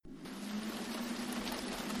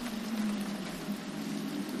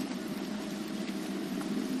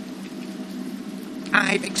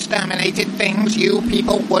I've exterminated things you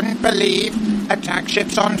people wouldn't believe. Attack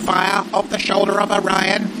ships on fire off the shoulder of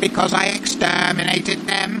Orion because I exterminated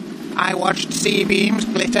them. I watched sea beams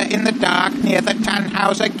glitter in the dark near the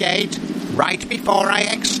Tannhauser Gate right before I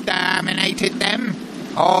exterminated them.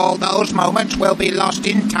 All those moments will be lost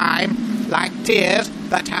in time, like tears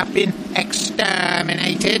that have been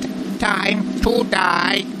exterminated. Time to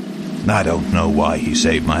die. I don't know why he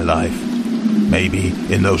saved my life. Maybe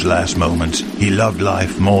in those last moments he loved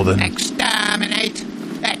life more than... Exterminate!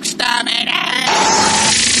 Exterminate!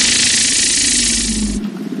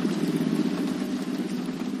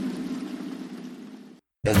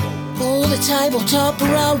 All the tabletop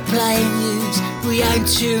role-playing news. We aim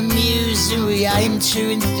to amuse and we aim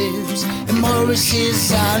to enthuse. And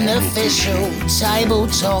Morris's unofficial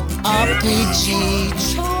tabletop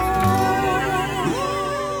RPG.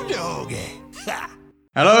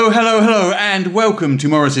 Hello, and welcome to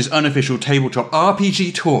Morris's unofficial tabletop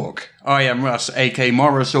RPG talk. I am Russ, aka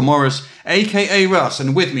Morris, or Morris, aka Russ,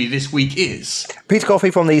 and with me this week is... Peter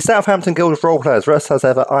Coffey from the Southampton Guild of Roleplayers. Russ, as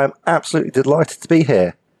ever, I am absolutely delighted to be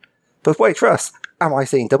here. But wait, Russ, am I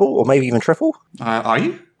seeing double, or maybe even triple? Are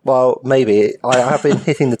you? Well, maybe. I have been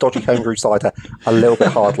hitting the dodgy homebrew cider a little bit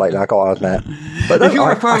hard lately, I gotta admit. But if you're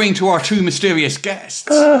referring to our two mysterious guests...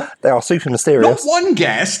 they are super mysterious. Not one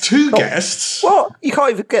guest, two guests. What? You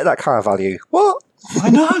can't even get that kind of value. What? I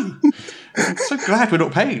know. I'm so glad we're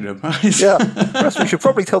not paying them. Yeah. Russ, we should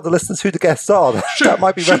probably tell the listeners who the guests are. That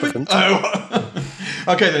might be relevant.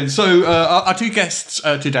 Okay then, so our two guests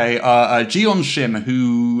today are Gion Shim,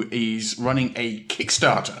 who is running a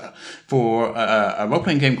Kickstarter for a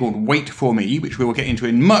role-playing game called Wait For Me, which we will get into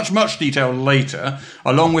in much, much detail later,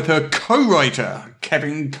 along with her co-writer,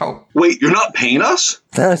 Kevin Cole. Wait, you're not paying us?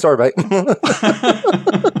 No, sorry, mate.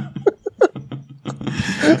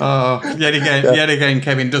 Yet again,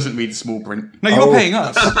 Kevin doesn't read the small print. No, you're paying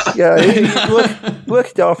us. Yeah, you work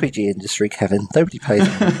in the RPG industry, Kevin. Nobody pays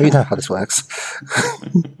you. You know how this works.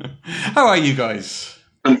 How are you guys?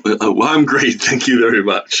 I'm great, thank you very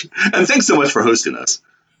much. And thanks so much for hosting us.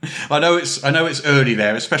 I know it's early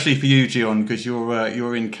there, especially for you, Gion, because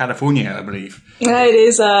you're in California, I believe. It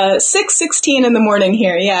is 6:16 in the morning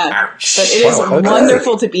here, yeah. Ouch. But it is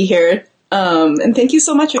wonderful to be here. And thank you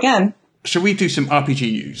so much again. Shall we do some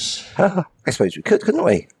RPG news? I suppose we could, couldn't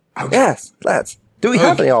we? Okay. Yes, let's. Do we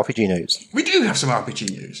have any RPG news? We do have some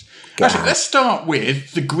RPG news. Actually, let's start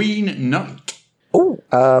with The Green Knight. Oh,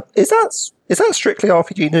 is that strictly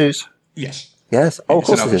RPG news? Yes. Yes. Oh, of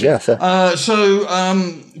course it is. Yes.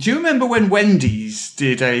 Do you remember when Wendy's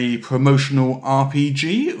did a promotional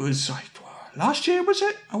RPG? It was like last year, was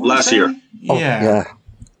it? Last year. Oh, yeah.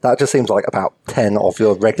 That just seems like about 10 of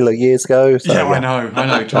your regular years ago. So, yeah, I know.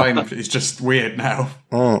 Time is just weird now.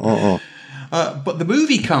 But the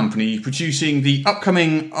movie company producing the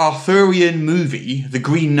upcoming Arthurian movie, The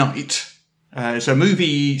Green Knight, it's a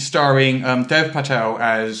movie starring Dev Patel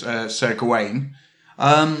as Sir Gawain.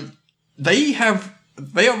 They are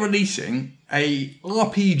releasing a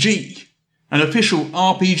RPG, an official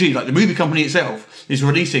RPG. Like the movie company itself is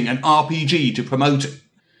releasing an RPG to promote it.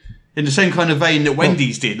 In the same kind of vein that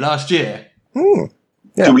Wendy's did last year. Yeah,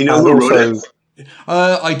 do we know who wrote it?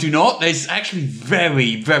 I do not. There's actually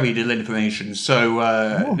very, very little information. So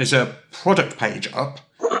there's a product page up.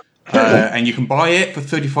 And you can buy it for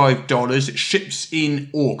 $35. It ships in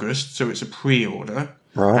August, so it's a pre-order.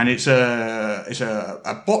 Right. And it's a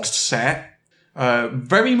boxed set.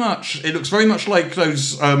 It looks very much like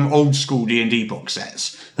those old school D&D box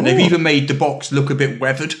sets. And they've even made the box look a bit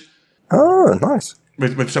weathered. Oh, nice.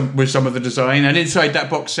 With some of the design, and inside that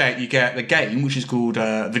box set you get the game, which is called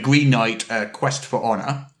The Green Knight Quest for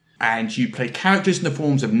Honor, and you play characters in the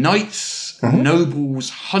forms of knights, nobles,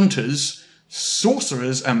 hunters,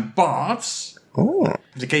 sorcerers, and bards.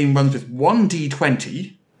 The game runs with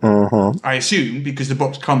 1d20. I assume because the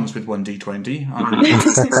box comes with 1d20.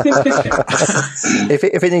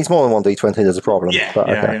 If it needs more than 1d20, there's a problem. Yeah.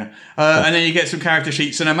 And then you get some character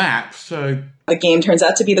sheets and a map. So the game turns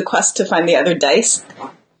out to be the quest to find the other dice.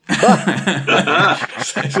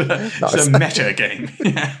 It's a meta game.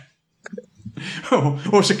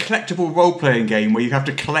 Or it's a collectible role-playing game where you have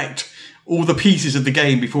to collect all the pieces of the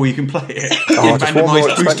game before you can play it. Just one more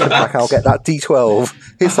expensive pack, I'll get that D12.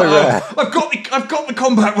 It's so rare. I've got the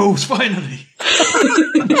combat rules, finally.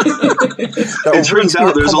 It turns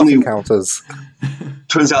out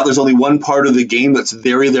there's only one part of the game that's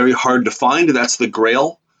very, very hard to find, and that's the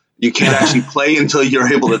Grail. You can't actually play until you're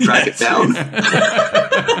able to track it down.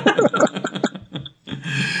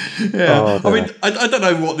 I mean, I don't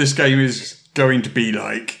know what this game is going to be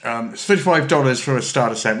like. It's $35 for a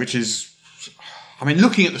starter set, which is I mean,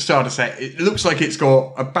 looking at the starter set, it looks like it's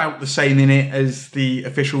got about the same in it as the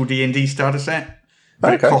official D&D starter set,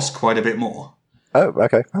 but it costs quite a bit more. Oh,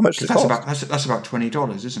 okay. How much does it cost? That's about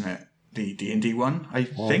 $20, isn't it? The D&D one, I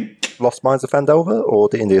think. Lost Mines of Phandelver or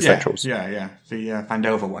D&D Essentials? Yeah. The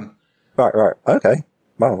Phandelver one. Right. Okay.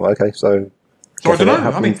 Well, okay. So I don't know.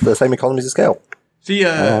 I mean, the same economies of scale.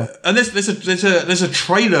 And there's a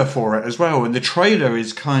trailer for it as well, and the trailer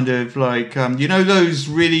is kind of like you know those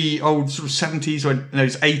really old sort of 70s or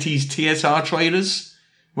those 80s TSR trailers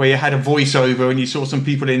where you had a voiceover and you saw some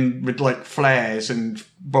people in with like flares and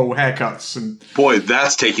bowl haircuts and boy,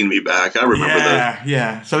 that's taking me back. I remember that.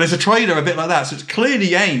 Yeah. So there's a trailer a bit like that. So it's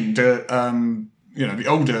clearly aimed at the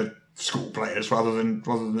older school players rather than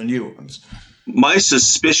the newer ones. My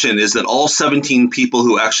suspicion is that all 17 people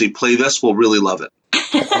who actually play this will really love it.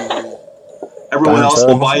 Everyone else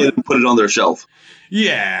will buy it and put it on their shelf.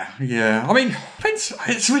 Yeah. I mean,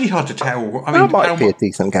 it's really hard to tell. I mean, that might be a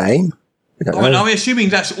decent game. I'm assuming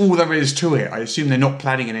that's all there is to it. I assume they're not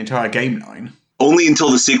planning an entire game line. Only until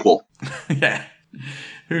the sequel. Yeah.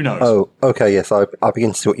 Who knows? Oh, okay, yes, I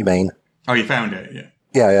begin to see what you mean. Oh, you found it, yeah.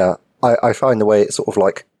 Yeah. I find the way it sort of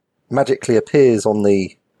like magically appears on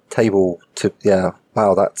the table to,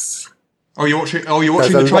 wow, that's... Oh, you're watching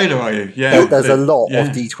the trailer, are you? Yeah. There's a lot of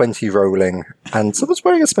D20 rolling, and someone's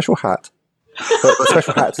wearing a special hat. But the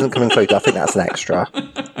special hat doesn't come included. I think that's an extra.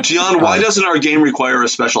 Gian, why doesn't our game require a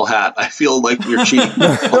special hat? I feel like we're cheating.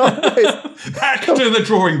 Back to the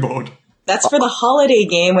drawing board. That's for the holiday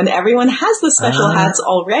game when everyone has the special hats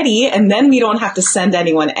already, and then we don't have to send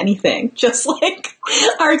anyone anything. Just like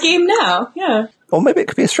our game now. Yeah. Or maybe it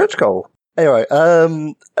could be a stretch goal. Anyway,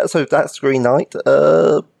 so that's Green Knight.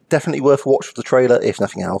 Definitely worth a watch for the trailer, if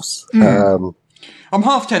nothing else. I'm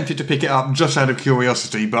half tempted to pick it up just out of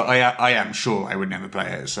curiosity, but I am sure I would never play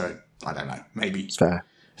it, so I don't know. Maybe. It's fair.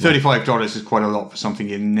 $35 is quite a lot for something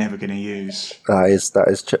you're never going to use. That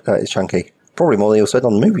is chunky. Probably more than you'll spend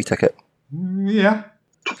on the movie ticket. Yeah.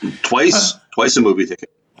 Twice a movie ticket.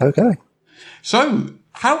 Okay. So,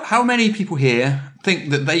 how many people here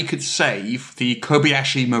think that they could save the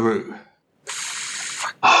Kobayashi Maru?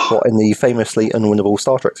 What, in the famously unwinnable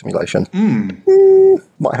Star Trek simulation?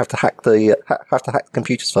 Might have to hack the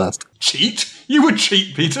computers first. Cheat? You would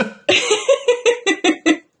cheat, Peter.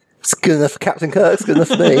 It's good enough for Captain Kirk. It's good enough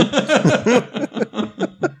for me.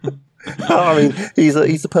 I mean,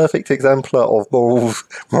 he's a perfect exemplar of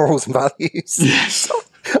morals and values. Yes.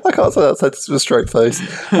 I can't say that sentence with a straight face.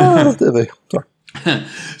 Oh, dear me. Sorry.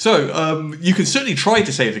 So, you can certainly try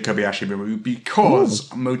to save the Kobayashi Maru because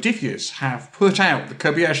Modiphius have put out the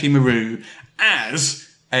Kobayashi Maru as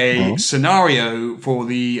a scenario for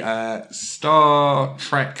the Star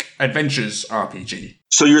Trek Adventures RPG.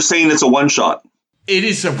 So you're saying it's a one-shot? It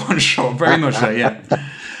is a one-shot, very much so, yeah.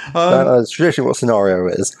 That's traditionally what scenario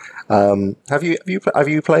is. Have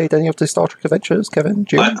you played any of the Star Trek Adventures, Kevin?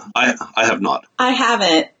 I have not. I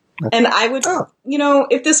haven't. And I would,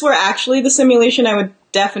 if this were actually the simulation, I would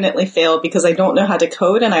definitely fail because I don't know how to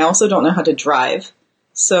code and I also don't know how to drive.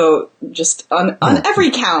 So just on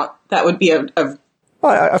every count, that would be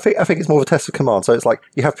I think it's more of a test of command. So it's like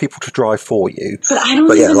you have people to drive for you. But I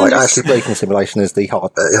don't even understand. Actually breaking simulation is the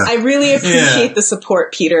hard bit. Yeah. I really appreciate the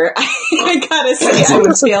support, Peter. I gotta say, I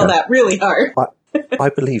would fail that really hard. I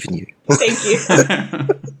believe in you. Thank you.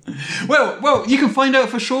 Well, you can find out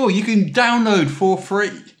for sure. You can download for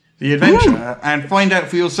free the adventure and find out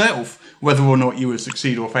for yourself whether or not you will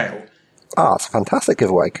succeed or fail. It's a fantastic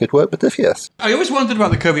giveaway. Could work with Modiphius. I always wondered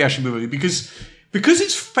about the Kobayashi Maru because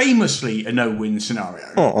it's famously a no-win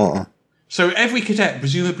scenario. So every cadet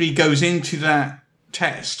presumably goes into that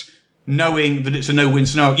test knowing that it's a no-win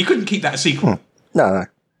scenario. You couldn't keep that a secret. No.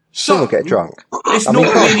 So Someone will get drunk.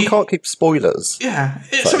 You can't keep spoilers. Yeah.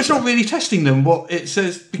 So it's not really testing them what it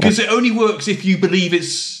says because it only works if you believe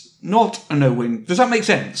it's not a no-win. Does that make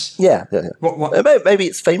sense? Yeah. What? Maybe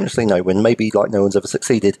it's famously no-win. Maybe like no one's ever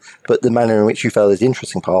succeeded. But the manner in which you fail is the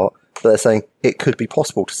interesting part. But they're saying it could be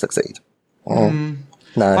possible to succeed.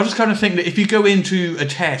 No. I just kind of think that if you go into a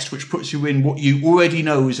test which puts you in what you already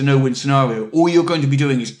know is a no-win scenario, all you're going to be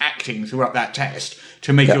doing is acting throughout that test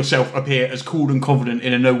to make yourself appear as cool and confident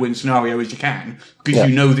in a no-win scenario as you can because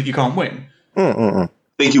you know that you can't win. I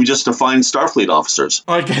think you just defined Starfleet officers.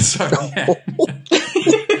 I guess so, yeah.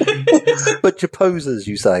 But you're posers,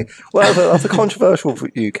 you say. Well, that's a controversial for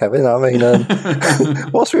you, Kevin. I mean,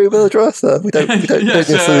 what's your email address? We don't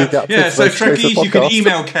necessarily so Trekkies, you can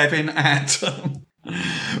email Kevin at...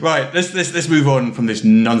 Right, let's move on from this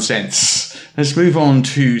nonsense. Let's move on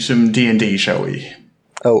to some D&D, shall we?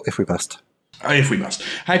 Oh, if we must. If we must.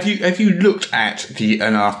 Have you looked at the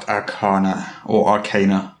Unearthed Arcana or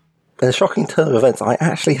Arcana? in a shocking turn of events, I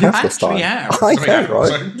actually have this time. I know, right?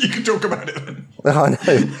 So you can talk about it then. I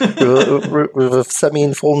know, with a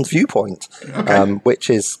semi-informed viewpoint, which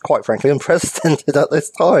is, quite frankly, unprecedented at this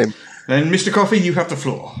time. Then, Mr. Coffee, you have the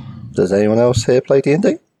floor. Does anyone else here play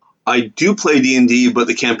D&D? I do play D&D, but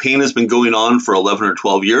the campaign has been going on for 11 or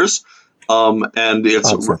 12 years. And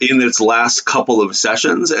it's in its last couple of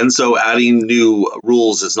sessions, and so adding new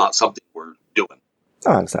rules is not something we're doing.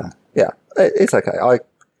 I understand. Yeah, it's okay.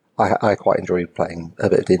 I quite enjoy playing a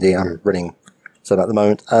bit of D&D. I'm running some at the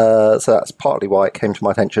moment, so that's partly why it came to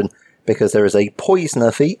my attention, because there is a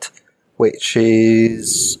Poisoner feat, which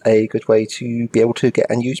is a good way to be able to get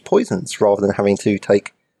and use poisons rather than having to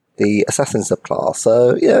take the Assassin subclass.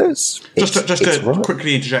 So, yeah, it's just to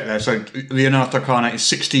quickly interject there. So, the Unearthed Arcana is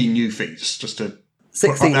 16 new feats. Just to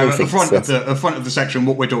 16 new feats. At the front of the section,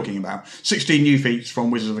 what we're talking about. 16 new feats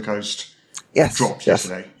from Wizards of the Coast. Yes, dropped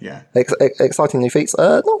yesterday. Yeah, exciting new feats.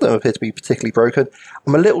 None of them appear to be particularly broken.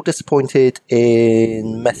 I'm a little disappointed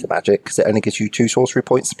in Meta Magic because it only gives you 2 sorcery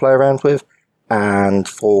points to play around with, and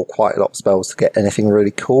for quite a lot of spells to get anything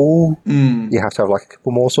really cool, you have to have like a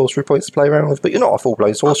couple more sorcery points to play around with. But you're not a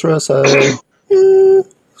full-blown sorcerer, so I don't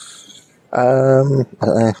know.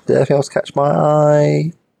 Did anything else catch my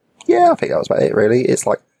eye? Yeah, I think that was about it. Really, it's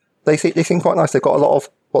like they seem quite nice. They've got a lot of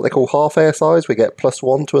what they call half ASIs. We get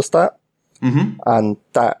 +1 to a stat. Mm-hmm. And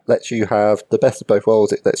that lets you have the best of both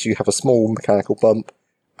worlds. It lets you have a small mechanical bump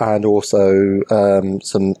and also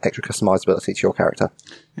some extra customizability to your character.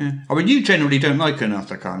 Yeah. I mean, you generally don't like Unearthed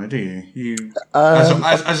Arcana, do you? You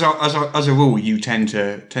as a rule, you tend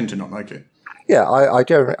to not like it. Yeah, I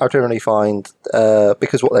generally find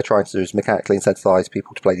because what they're trying to do is mechanically incentivize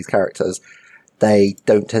people to play these characters. They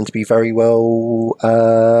don't tend to be very well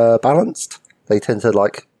balanced. They tend to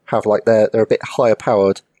have they're a bit higher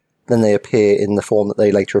powered than they appear in the form that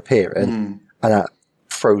they later appear in, and that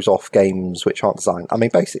throws off games which aren't designed. I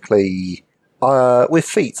mean, basically, with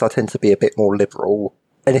feats, I tend to be a bit more liberal.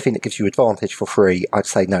 Anything that gives you advantage for free, I'd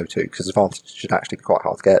say no to, because advantage should actually be quite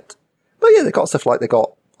hard to get. But yeah, they've got stuff like they've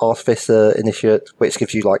got Artificer Initiate, which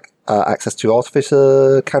gives you access to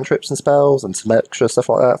Artificer cantrips and spells, and some extra stuff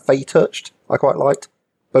like that. Fey Touched, I quite liked.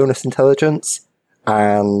 Bonus Intelligence,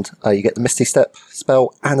 and you get the Misty Step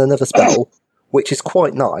spell and another spell, which is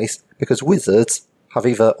quite nice, because wizards have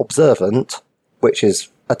either Observant, which is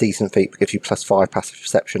a decent feat, gives you +5 passive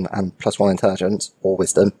perception and +1 intelligence, or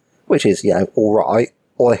wisdom, which is, alright,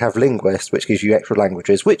 or they have Linguist, which gives you extra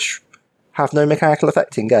languages, which have no mechanical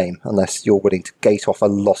effect in game, unless you're willing to gate off a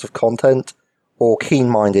lot of content, or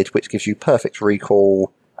Keen-Minded, which gives you perfect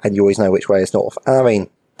recall, and you always know which way is north. And I mean,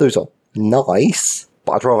 those are nice,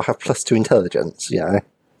 but I'd rather have +2 intelligence,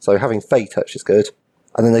 So having Fey Touch is good.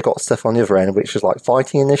 And then they've got stuff on the other end, which is like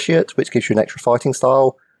Fighting Initiate, which gives you an extra fighting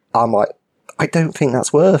style. I'm like, I don't think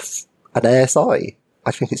that's worth an ASI.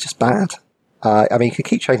 I think it's just bad. I mean, you could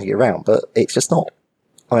keep changing it around, but it's just not.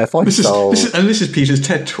 I mean, a fighting style... This is Peter's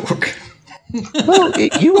TED Talk. Well,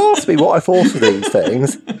 you asked me what I thought of these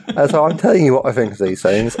things, so I'm telling you what I think of these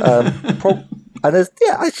things. And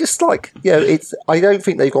it's just I don't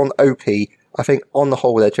think they've gone OP. I think on the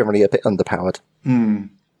whole, they're generally a bit underpowered.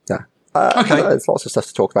 Yeah. Okay. There's lots of stuff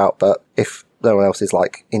to talk about, but if no one else is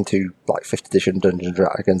into 5th edition Dungeons and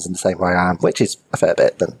Dragons in the same way I am, which is a fair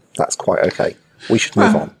bit, then that's quite okay. We should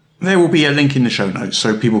move on. There will be a link in the show notes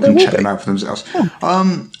so people can check them out for themselves.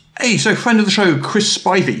 Hey, so friend of the show, Chris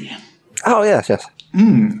Spivey. Oh, yes.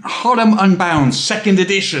 Harlem Unbound 2nd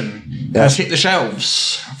edition has hit the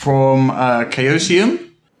shelves from Chaosium.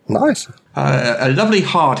 Nice. A lovely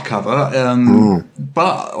hardcover,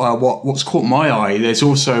 but what's caught my eye, there's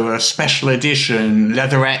also a special edition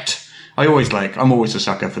leatherette. I'm always a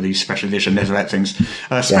sucker for these special edition leatherette things.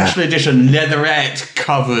 Special edition leatherette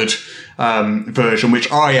covered version,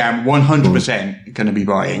 which I am 100% going to be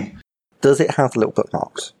buying. Does it have the little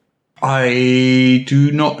bookmarks? I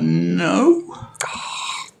do not know.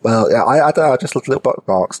 Well, yeah, I don't know, I just love the little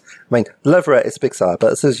bookmarks. I mean, leatherette is a big seller,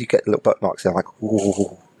 but as soon as you get the little bookmarks, you're like,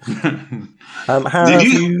 ooh. Have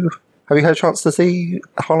you had a chance to see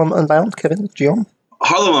Harlem Unbound, Kevin, Gian?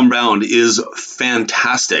 Harlem Unbound is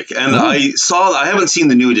fantastic, and I haven't seen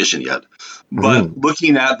the new edition yet, but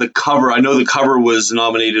looking at the cover, I know the cover was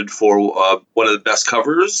nominated for one of the best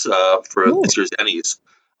covers for this year's Ennies,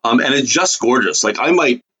 and it's just gorgeous. I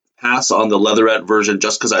might pass on the leatherette version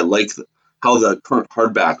just because I like how the current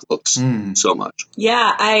hardback looks so much.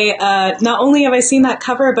 Yeah, I not only have I seen that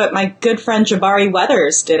cover, but my good friend Jabari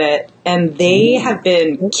Weathers did it, and they have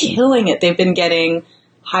been killing it. They've been getting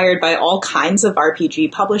hired by all kinds of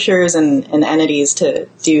RPG publishers and entities to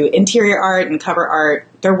do interior art and cover art.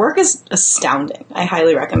 Their work is astounding. I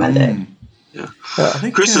highly recommend it. Yeah. I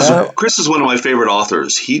think, Chris is one of my favorite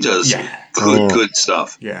authors. He does good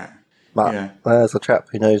stuff. Yeah. But there's a chap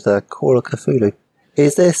who knows Call of Cthulhu.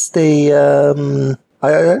 Is this the... I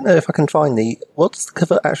don't know if I can find what does the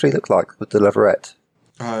cover actually look like with the leatherette?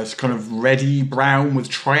 It's kind of reddy brown with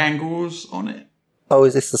triangles on it. Oh,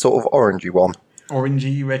 is this the sort of orangey one?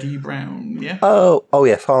 Orangey, reddy, brown, yeah. Oh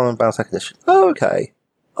yes, Harlan Brown second edition. Oh, okay.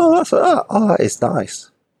 Oh, that is nice.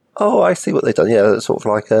 Oh, I see what they've done. Yeah, it's sort of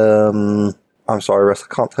like, I'm sorry, Russ, I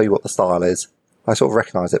can't tell you what the style is. I sort of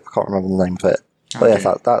recognise it, but I can't remember the name of it. But yes,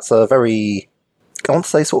 that's a very, I want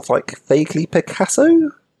to say sort of like vaguely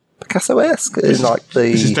Picasso-esque. This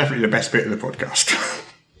is definitely the best bit of the podcast.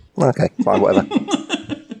 Okay, fine, whatever.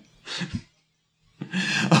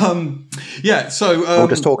 So... we'll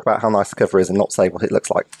just talk about how nice the cover is and not say what it looks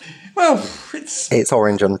like. Well, it's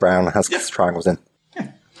orange and brown and has triangles in.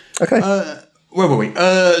 Yeah. Okay. Where were we?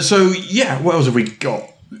 what else have we got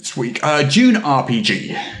this week? Dune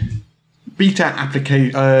RPG. Beta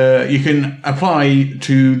application. You can apply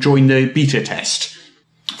to join the beta test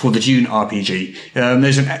for the Dune RPG.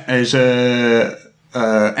 There's a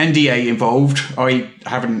NDA involved. I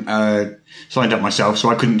haven't signed up myself, so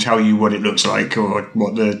I couldn't tell you what it looks like or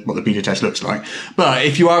what the beta test looks like. But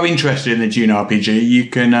if you are interested in the Dune RPG,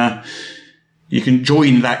 you can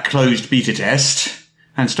join that closed beta test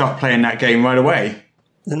and start playing that game right away.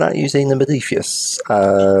 Isn't that using the Modiphius?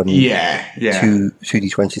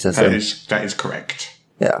 2D20 system. That is correct.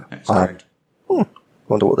 Yeah. That's correct.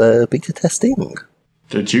 Wonder what they're beta testing.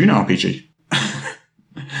 The Dune RPG.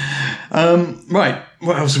 Right,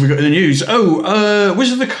 what else have we got in the news?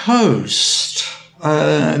 Wizards of the Coast.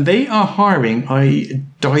 They are hiring a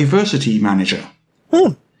diversity manager.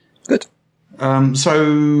 Good.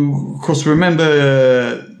 So, of course,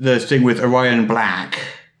 remember the thing with Orion Black?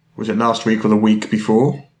 Was it last week or the week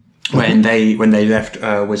before? When they left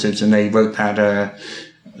Wizards and they wrote that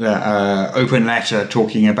open letter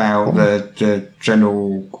talking about the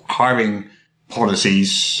general hiring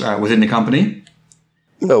policies within the company.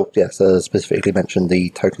 Oh, yes, specifically mentioned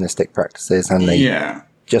the tokenistic practices and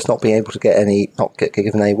just not being able to get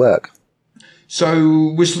given any work.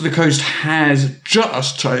 So Wizards of the Coast has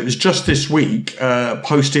it was just this week,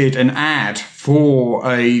 posted an ad for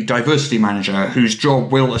a diversity manager whose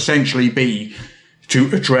job will essentially be to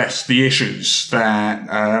address the issues that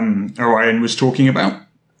Orion was talking about.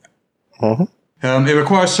 It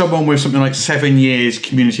requires someone with something like 7 years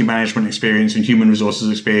community management experience and human resources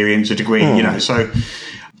experience, a degree, So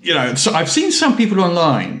I've seen some people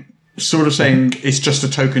online sort of saying it's just a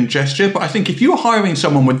token gesture, but I think if you're hiring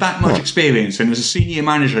someone with that much experience and as a senior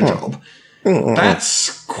manager job,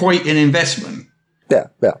 that's quite an investment. Yeah.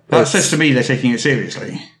 That says to me they're taking it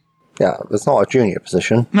seriously. Yeah, it's not a junior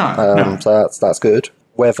position. No. So that's good.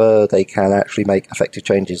 Whether they can actually make effective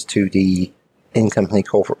changes to the in-company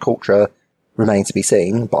corporate culture remains to be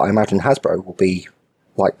seen, but I imagine Hasbro will be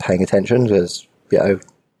paying attention because,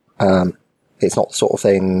 it's not the sort of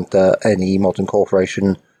thing that any modern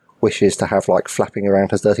corporation wishes to have flapping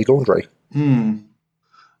around as dirty laundry.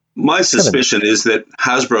 My suspicion is that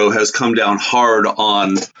Hasbro has come down hard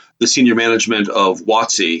on the senior management of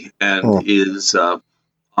WotC and is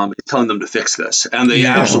telling them to fix this. And they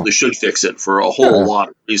absolutely should fix it for a whole lot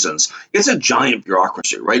of reasons. It's a giant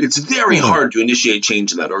bureaucracy, right? It's very hard to initiate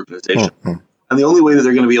change in that organization. And the only way that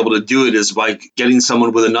they're going to be able to do it is by getting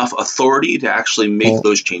someone with enough authority to actually make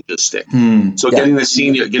those changes stick. So getting a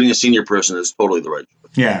senior person is totally the right choice.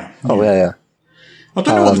 Yeah. Yeah. I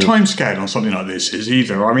don't know what the timescale on something like this is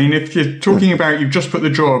either. I mean, if you're talking about you've just put the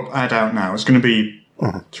job ad out now, it's going to be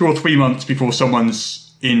 2 or 3 months before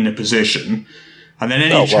someone's in a position, and then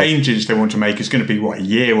any changes they want to make is going to be a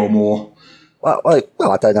year or more. Well, I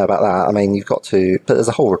don't know about that. I mean, you've got to, but there's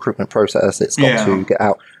a whole recruitment process. It's got to get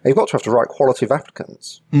out. You've got to have the right quality of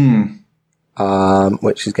applicants,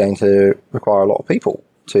 which is going to require a lot of people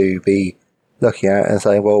to be looking at and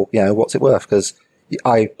saying, well, what's it worth? Because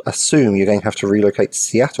I assume you're going to have to relocate to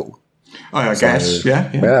Seattle. I guess,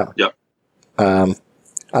 yeah. And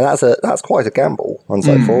that's quite a gamble and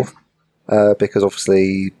so forth, because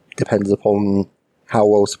obviously depends upon how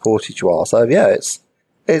well supported you are. So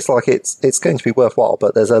it's going to be worthwhile,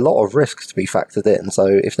 but there's a lot of risks to be factored in.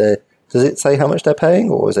 So does it say how much they're paying,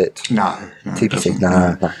 or is it TBC?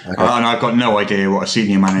 No. Okay. And I've got no idea what a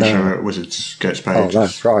senior manager at Wizards gets paid. Oh no,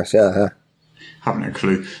 Christ, yeah. Haven't a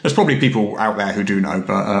clue. There's probably people out there who do know,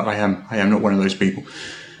 but I am not one of those people.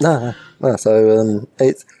 No. So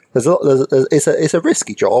it's a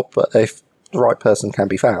risky job, but if the right person can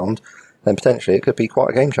be found, then potentially it could be quite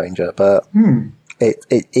a game changer. But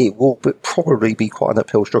it will probably be quite an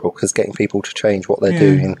uphill struggle because getting people to change what they're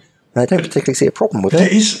doing And I don't particularly see a problem with But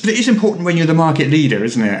it. it is important when you're the market leader,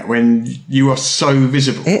 isn't it? When you are so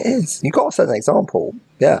visible. It is. You've got to set an example.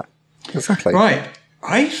 Yeah, exactly. Right.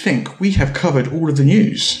 I think we have covered all of the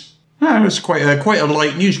news. It was quite a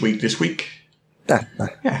light news week this week. Yeah, no.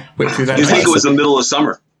 Yeah, went through that. You think it was the middle of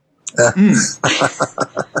summer?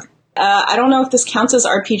 I don't know if this counts as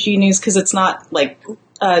RPG news because it's not like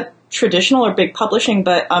traditional or big publishing,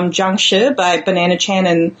 but Jiang Shi by Banana Chan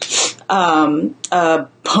and a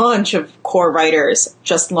bunch of core writers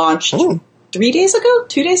just launched 2 days ago,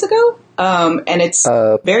 and it's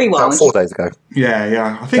very well. About 4 days ago.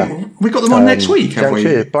 Yeah. I think we got them on next week, have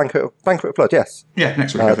we? Blanket of Blood, yes. Yeah,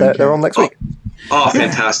 next week. I think, they're on next week. Oh,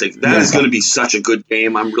 fantastic. That is going to be such a good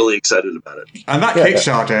game. I'm really excited about it. And that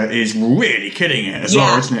Kickstarter is really killing it as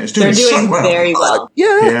well, isn't it? It's doing they're doing so well. very well.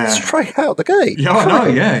 Straight out the gate. Yeah, I know,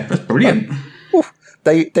 yeah. That's brilliant.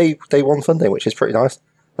 They won funding, which is pretty nice.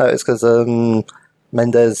 It's because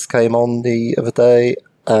Mendes came on the other day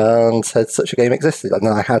and said such a game existed, and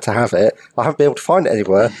then I had to have it. I haven't been able to find it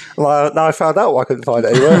anywhere. And now I found out why I couldn't find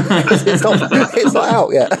it anywhere. it's not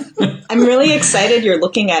out yet. I'm really excited you're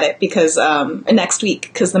looking at it because next week,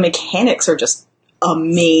 because the mechanics are just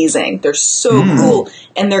amazing. They're so cool,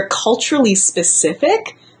 and they're culturally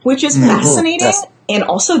specific, which is fascinating. Yes. And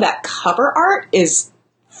also that cover art is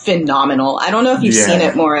phenomenal. I don't know if you've seen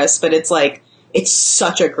it, Morris, but it's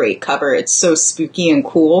such a great cover. It's so spooky and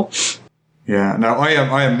cool. Yeah, no,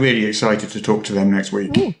 I am really excited to talk to them next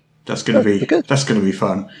week. That's going to be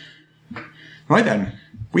fun. Right then,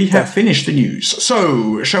 we have finished the news.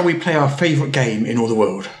 So, shall we play our favourite game in all the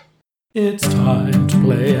world? It's time to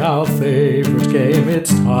play our favourite game.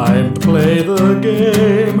 It's time to play the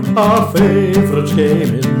game. Our favourite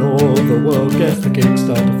game in all the world. Guess the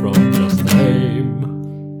Kickstarter from just the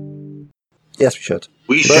name. Yes, we should.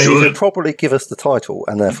 You should probably give us the title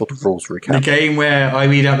and therefore the rules recap. The game where I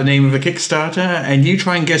read out the name of a Kickstarter and you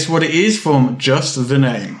try and guess what it is from just the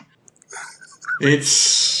name.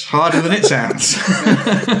 It's harder than it sounds.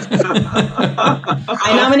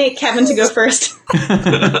 I nominate Kevin to go first.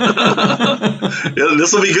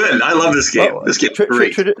 This will be good. I love this game. This game's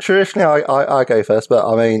great. Traditionally, I go first, but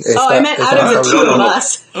I mean... I meant out of the two of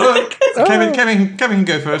us. Kevin can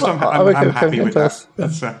go first. I'm happy with that.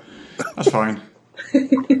 That's fine.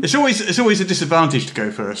 It's always a disadvantage to go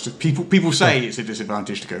first. People say it's a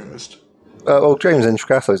disadvantage to go first. Well, James in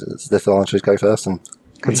Chicago says it's a disadvantage to go first, and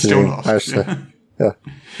still lost.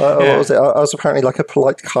 What was it? I was apparently like a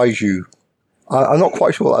polite kaiju. I'm not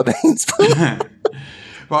quite sure what that means.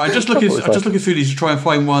 Well, I'm just looking through these to try and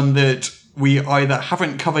find one that we either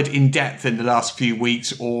haven't covered in depth in the last few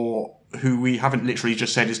weeks or who we haven't literally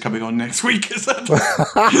just said is coming on next week. Because that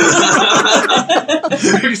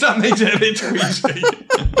makes it a bit too easy.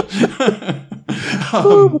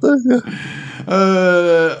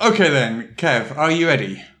 Okay then, Kev, are you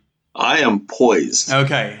ready? I am poised.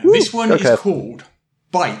 Okay, this one is called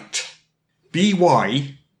Byte.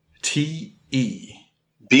 Byte.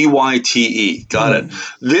 Byte. Got it.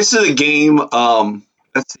 This is a game.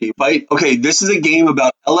 Let's see. Byte. Okay, this is a game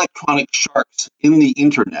about electronic sharks in the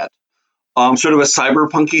internet. Sort of a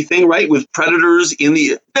cyberpunky thing, right? With predators in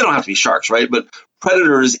the. They don't have to be sharks, right? But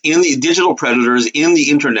predators in the digital predators in the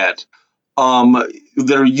internet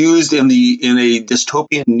that are used in a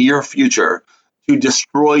dystopian near future to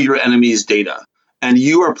destroy your enemy's data. And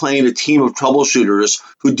you are playing a team of troubleshooters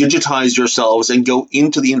who digitize yourselves and go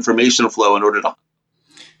into the information flow in order to...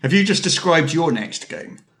 Have you just described your next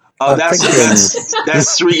game?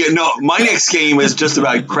 That's 3. No, my next game is just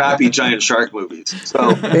about crappy giant shark movies.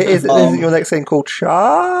 So is your next game called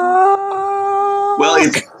Shark? Well,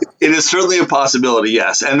 it is certainly a possibility,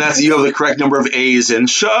 yes. And you have the correct number of A's in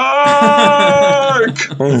Shark!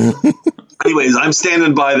 Anyways, I'm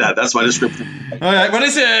standing by that. That's my description. All right. Well,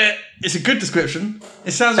 it's a good description.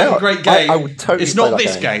 It sounds like a great game. I would totally it's not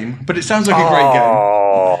this game, but it sounds like a great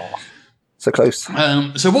game. So close.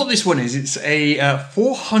 So what this one is, it's a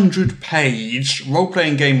 400-page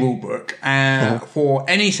role-playing game rulebook for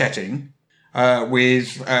any setting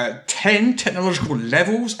with 10 technological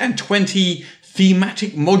levels and 20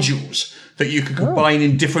 thematic modules that you can combine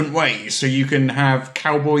in different ways. So you can have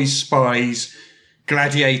cowboys, spies,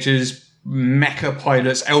 gladiators, mecha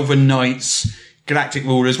pilots, elven knights, galactic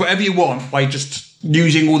rulers, whatever you want, by just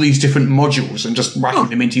using all these different modules and just whacking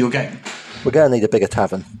them into your game. We're going to need a bigger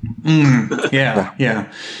tavern.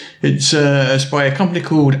 Yeah. It's by a company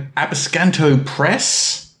called Abascanto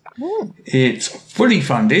Press. It's fully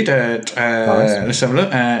funded at let's have a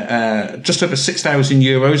look, just over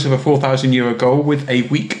 €6,000 of a €4,000 goal with a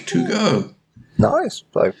week to go. Nice.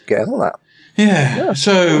 So get on that. Yeah.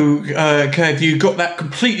 So, Kev, you got that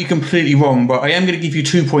completely wrong, but I am going to give you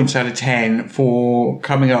 2 points out of 10 for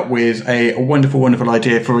coming up with a wonderful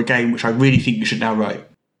idea for a game which I really think you should now write.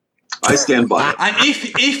 I stand by it. And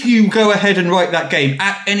if you go ahead and write that game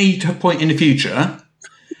at any point in the future,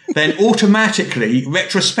 then automatically,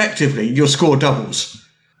 retrospectively, your score doubles.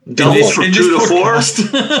 Doubles from 2 to 4?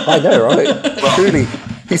 I know, right? Truly,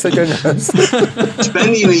 he's so generous.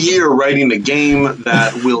 Spending a year writing a game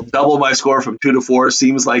that will double my score from 2 to 4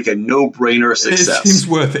 seems like a no-brainer success. It seems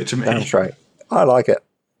worth it to me. That's right. I like it.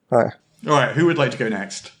 All right, who would like to go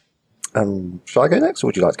next? Shall I go next, or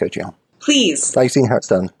would you like to go, Gian? Please. I've seen how it's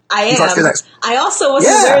done. I Would you like to go am. next? I also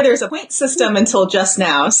wasn't aware there's a point system until just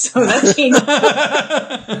now, so that changed.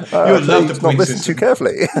 You would love the not point listen system. too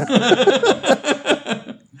carefully.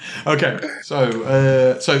 Okay,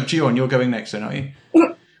 so Gian, you're going next then, are you?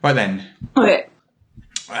 Right then. Okay.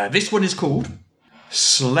 This one is called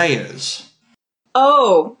Slayers.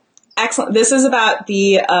 Oh, excellent. This is about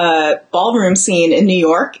the ballroom scene in New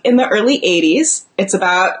York in the early 80s. It's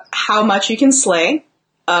about how much you can slay.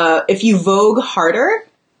 If you vogue harder,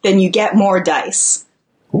 then you get more dice.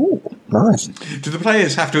 Ooh, nice. Do the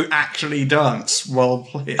players have to actually dance while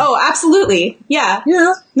playing? Oh, absolutely. Yeah.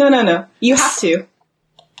 Yeah. No. You have to.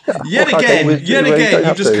 Yet What kind of again, game would you you've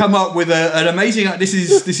have just to? come up with an amazing. This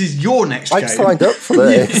is your next I game. signed up for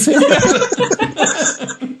this.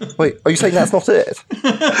 Wait, are you saying that's not it?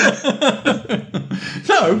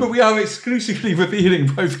 No, but we are exclusively revealing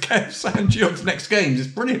both Kev's and Gion's next games. It's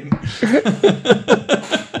brilliant.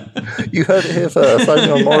 You heard it here first, only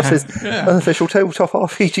on Morris's unofficial tabletop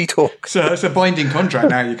RPG talk. So it's a binding contract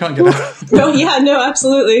now. You can't get out. No,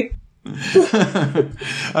 absolutely.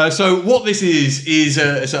 So what this is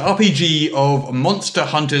it's an RPG of Monster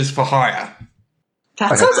Hunters for Hire.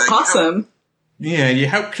 That sounds awesome. Yeah, you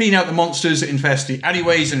help clean out the monsters that infest the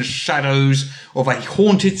alleyways and shadows of a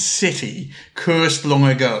haunted city cursed long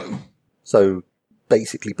ago. So,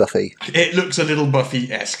 basically Buffy. It looks a little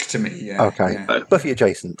Buffy-esque to me, yeah. Okay. Yeah. Buffy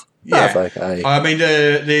adjacent. Yeah. That's okay. I mean,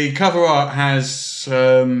 the cover art has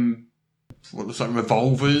what looks like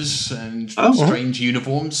revolvers and strange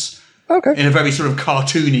uniforms. Okay. In a very sort of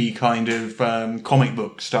cartoony kind of comic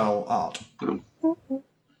book style art.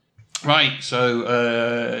 Right,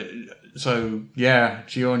 so yeah,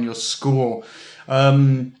 Gian, your score.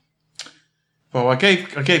 Well, I gave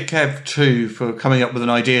Kev 2 for coming up with an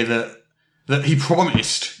idea that he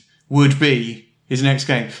promised would be his next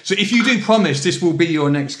game. So if you do promise this will be your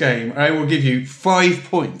next game, I will give you 5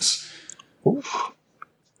 points. Ooh.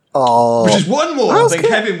 Oh, which is one more than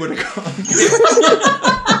Kevin would have got.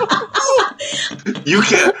 You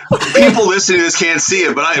can't. People listening to this can't see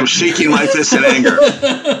it, but I am shaking my fist in anger.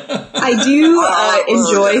 I do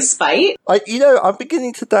enjoy spite. I'm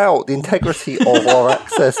beginning to doubt the integrity of our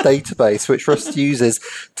Access database, which Rust uses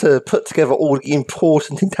to put together all the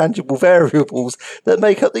important intangible variables that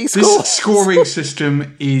make up these scores. This scoring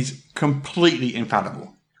system is completely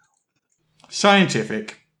infallible,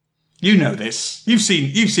 scientific. You know this. You've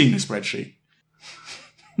seen the spreadsheet.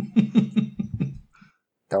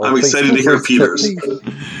 I'm excited to hear Peter's.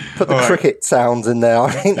 Put the cricket sounds in there. I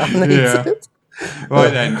think that needs it. Right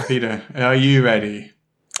then, Peter, are you ready?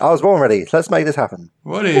 I was born ready. Let's make this happen.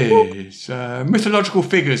 What is mythological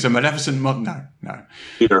figures and maleficent No.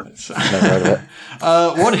 Peter. Never heard of it.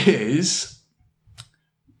 What is...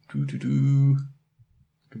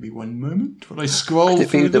 Give me one moment while I scroll Could it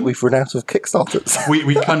through be them. that we've run out of Kickstarters?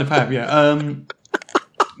 We kind of have, yeah.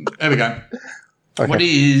 There we go. Okay. What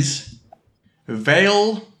is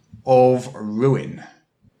Veil of Ruin?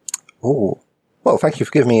 Oh, well, thank you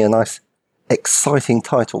for giving me a nice, exciting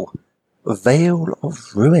title. Veil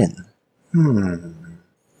of Ruin.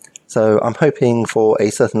 So I'm hoping for a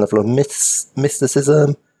certain level of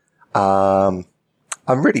mysticism. I'm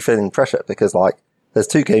really feeling pressure because, there's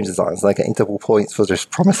 2 game designs and they're getting double points for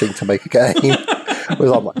just promising to make a game.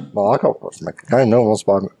 Whereas I'm like, well, I can't make a game. No one wants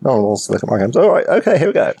to look at my games. All right, okay, here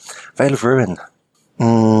we go. Veil of Ruin.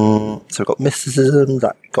 So we've got mysticism,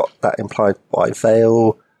 that implied by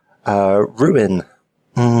veil. Ruin.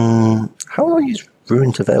 How will I use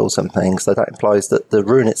ruin to veil something? So that implies that the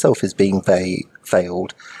ruin itself is being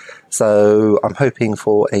veiled. So I'm hoping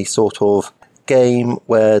for a sort of game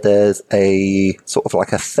where there's a sort of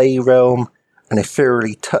like a Fey realm, an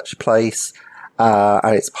ethereally touched place,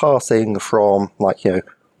 and it's passing from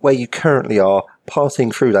where you currently are, passing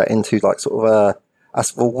through that into sort of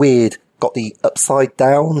a weird, got the upside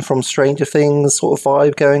down from Stranger Things sort of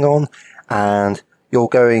vibe going on, and you're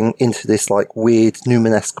going into this weird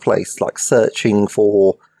Numenesque place, searching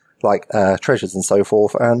for treasures and so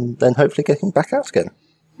forth, and then hopefully getting back out again.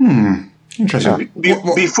 Interesting.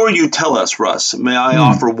 Before you tell us, Russ, may I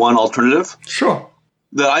offer one alternative? Sure.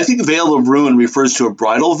 That I think Veil of Ruin refers to a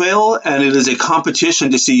bridal veil, and it is a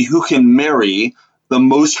competition to see who can marry the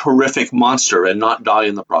most horrific monster and not die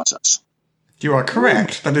in the process. You are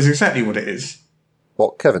correct. That is exactly what it is.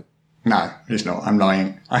 What, Kevin? No, it's not. I'm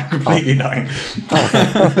lying. I'm completely lying.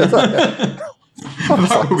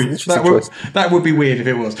 That would be weird if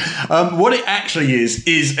it was. What it actually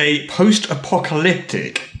is a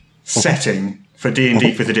post-apocalyptic setting for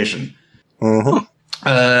D&D 5th edition.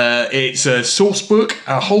 It's a source book,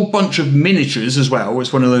 a whole bunch of miniatures as well.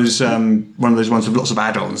 It's one of those ones with lots of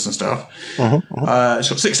add-ons and stuff. It's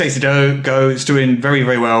got 6 days to go. It's doing very,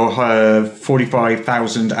 very well.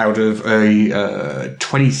 45,000 out of a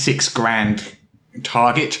 26 grand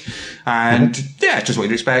target, and just what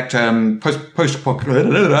you'd expect.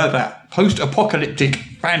 Post-apocalyptic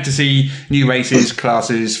fantasy, new races,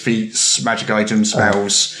 classes, feats, magic items,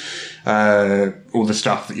 spells. All the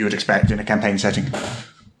stuff that you would expect in a campaign setting.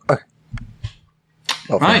 Okay.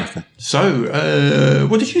 Right. So,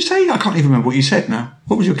 what did you say? I can't even remember what you said now.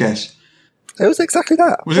 What was your guess? It was exactly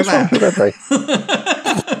that. Was it that?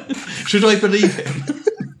 Should I believe him?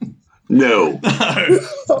 No.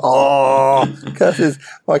 Curtis,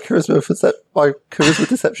 my charisma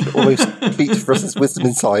deception almost beats Russ's wisdom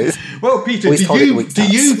insight. Well, Peter, do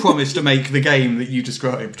you promise to make the game that you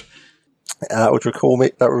described? That would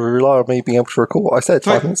rely on me being able to recall what I said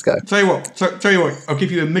 5 minutes ago. Tell you what, I'll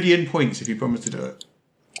give you 1,000,000 points if you promise to do it.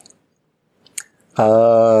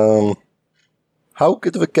 How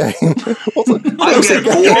good of a game? I get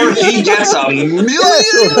 4, he gets 1,000,000.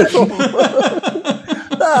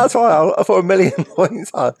 That's fine. For 1,000,000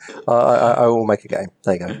 points, I will make a game.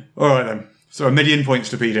 There you go. All right then. So 1,000,000 points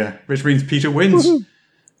to Peter, which means Peter wins.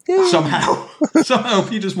 Somehow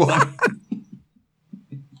Peter's won.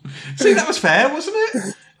 See, that was fair, wasn't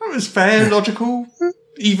it? That was fair, logical,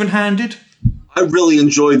 even-handed. I really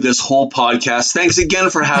enjoyed this whole podcast. Thanks again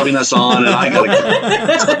for having us on. And I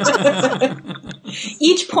gotta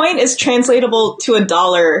Each point is translatable to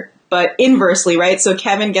 $1, but inversely, right? So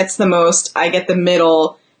Kevin gets the most, I get the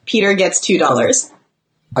middle, Peter gets $2.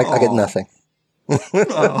 I get nothing. I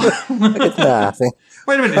get nothing.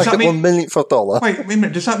 Wait a minute, I get 1 million for $1. Wait a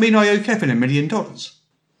minute, does that mean I owe Kevin $1 million?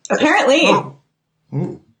 Apparently. Oh.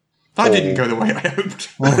 Ooh. That didn't go the way I hoped.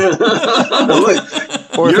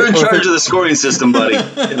 You're in charge of the scoring system, buddy.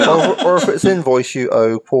 You know? or if it's invoice, you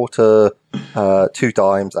owe Porter 2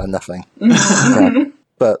 dimes and nothing.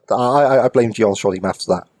 But I blamed you on Shoddy Maths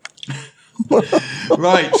for that.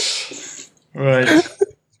 Right.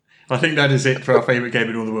 I think that is it for our favourite game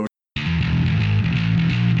in all the world.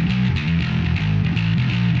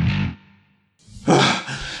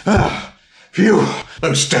 Phew,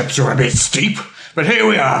 those steps are a bit steep. But here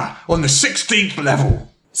we are, on the 16th level.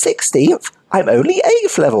 16th? I'm only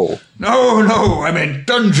 8th level. No, I meant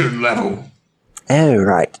dungeon level. Oh,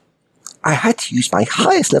 right. I had to use my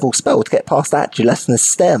highest level spell to get past that gelatinous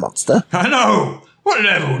stair monster. I know. What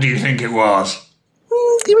level do you think it was?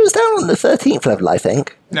 It was down on the 13th level, I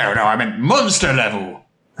think. No, I meant monster level.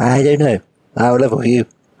 I don't know. I'll level you.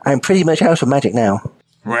 I'm pretty much out of magic now.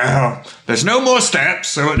 Well, there's no more steps,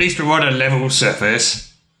 so at least we're on a level surface.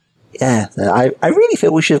 Yeah, I really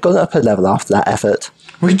feel we should have gone up a level after that effort.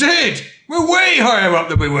 We did! We're way higher up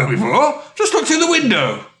than we were before. Just look through the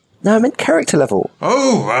window. No, I meant character level.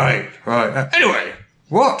 Oh, right. Anyway,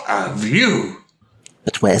 what a view.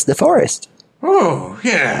 But where's the forest? Oh,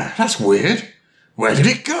 yeah, that's weird. Where did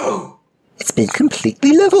it go? It's been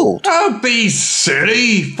completely levelled. Don't be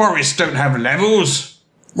silly. Forests don't have levels.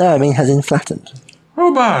 No, I mean has in flattened.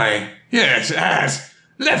 Oh, my. Yes, it has.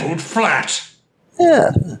 Levelled flat.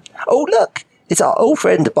 Yeah. Oh, look. It's our old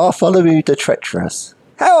friend Bartholomew the Treacherous.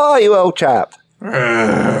 How are you, old chap?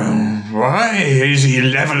 Why is he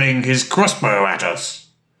levelling his crossbow at us?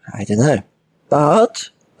 I don't know. But,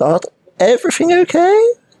 everything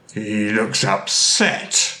okay? He looks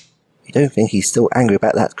upset. You don't think he's still angry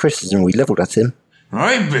about that criticism we levelled at him?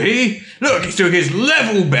 Might be. Look, he's doing his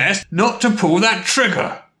level best not to pull that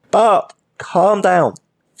trigger. But, calm down.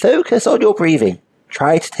 Focus on your breathing.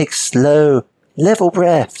 Try to take slow, level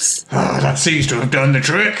breaths. That seems to have done the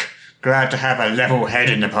trick. Glad to have a level head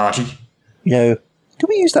in the party. You know, do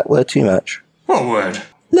we use that word too much? What word?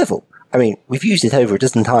 Level. I mean, we've used it over a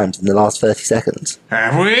dozen times in the last 30 seconds.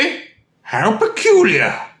 Have we? How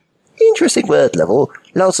peculiar. Interesting word, level.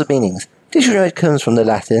 Lots of meanings. Did you know it comes from the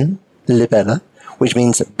Latin, libella, which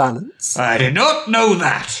means balance? I did not know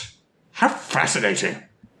that. How fascinating.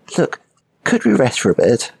 Look, could we rest for a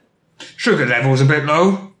bit? Sugar level's a bit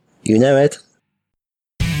low. You know it.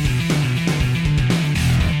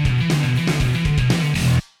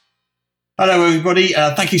 Hello, everybody.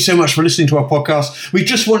 Thank you so much for listening to our podcast. We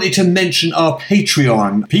just wanted to mention our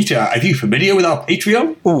Patreon. Peter, are you familiar with our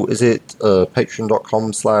Patreon? Oh, is it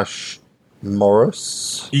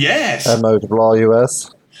patreon.com/Morris? Yes.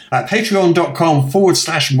 MORRUS. At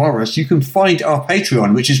patreon.com/Morris, you can find our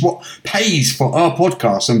Patreon, which is what pays for our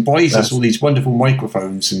podcast and buys us all these wonderful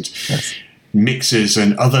microphones and mixers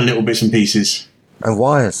and other little bits and pieces. And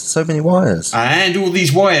wires. So many wires. And all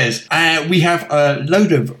these wires. We have a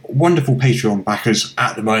load of wonderful Patreon backers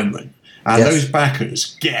at the moment. And those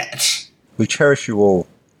backers get... We cherish you all.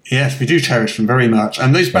 Yes, we do cherish them very much.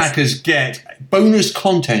 And those backers get bonus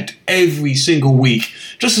content every single week,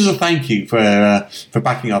 just as a thank you for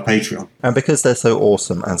backing our Patreon. And because they're so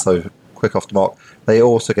awesome and so quick off the mark, they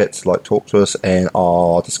also get to talk to us in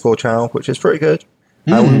our Discord channel, which is pretty good.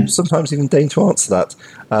 And we sometimes even deign to answer that.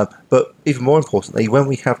 But even more importantly, when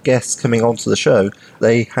we have guests coming onto the show,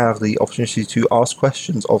 they have the opportunity to ask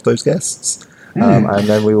questions of those guests. And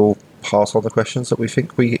then we will pass on the questions that we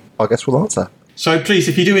think our guests will answer. So please,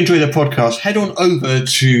 if you do enjoy the podcast, head on over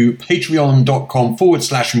to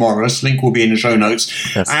patreon.com/Morris. Link will be in the show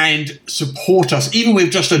notes. Yes. And support us, even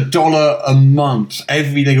with just $1 a month.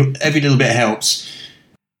 Every little bit helps.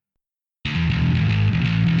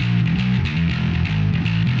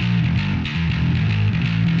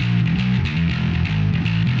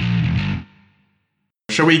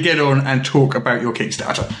 Shall we get on and talk about your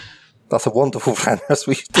Kickstarter? That's a wonderful plan as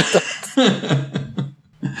we did that.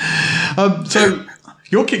 So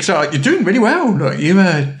your Kickstarter, you're doing really well. Look, you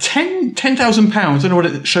 £10,000. I don't know what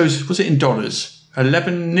it shows. Was it in dollars?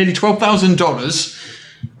 Nearly $12,000.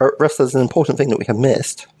 Russ, there's an important thing that we have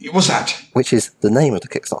missed. What's that? Which is the name of the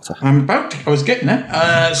Kickstarter. I was getting there.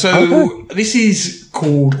 This is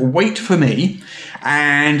called Wait For Me,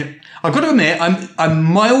 and I've got to admit, I'm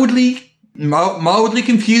mildly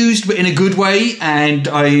confused, but in a good way, and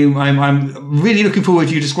I'm really looking forward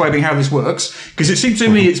to you describing how this works, because it seems to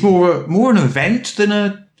me it's more an event than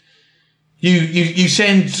a you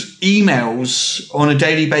send emails on a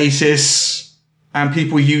daily basis, and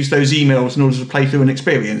people use those emails in order to play through an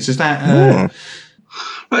experience. Is that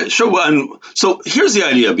right? Sure. So here's the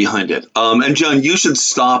idea behind it. And John, you should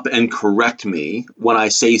stop and correct me when I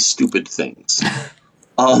say stupid things.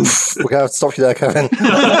 We're going to have to stop you there, Kevin.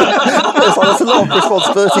 That's a lot of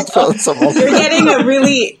responsibility to put on someone. You're getting a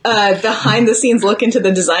really behind-the-scenes look into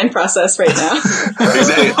the design process right now.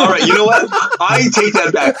 Exactly. All right, you know what? I take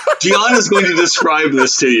that back. Gianna's going to describe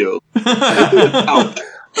this to you. Out.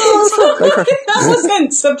 That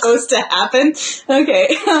wasn't supposed to happen.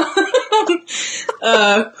 Okay.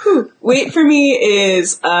 Wait For Me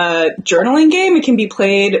is a journaling game. It can be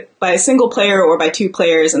played by a single player or by two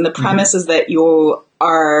players, and the premise is that you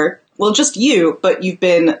are, well, just you, but you've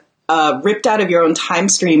been ripped out of your own time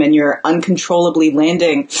stream and you're uncontrollably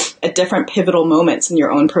landing at different pivotal moments in your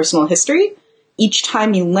own personal history. Each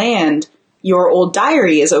time you land, your old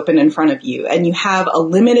diary is open in front of you, and you have a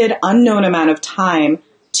limited, unknown amount of time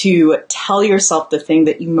to tell yourself the thing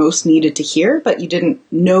that you most needed to hear, but you didn't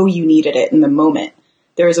know you needed it in the moment.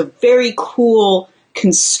 There's a very cool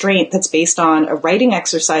constraint that's based on a writing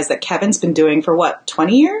exercise that Kevin's been doing for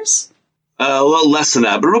 20 years? A little less than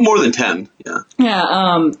that, but a little more than 10. Yeah.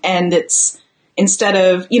 Yeah. And it's instead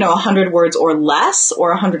of, 100 words or less or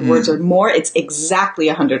 100 words or more, it's exactly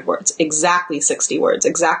 100 words, exactly 60 words,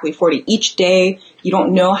 exactly 40. Each day, you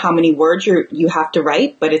don't know how many words you have to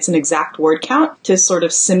write, but it's an exact word count to sort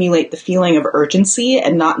of simulate the feeling of urgency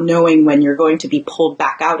and not knowing when you're going to be pulled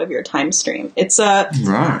back out of your time stream. It's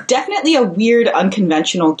definitely a weird,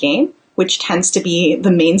 unconventional game, which tends to be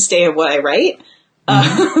the mainstay of what I write.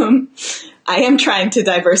 I am trying to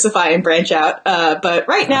diversify and branch out, but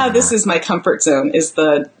right now this is my comfort zone, is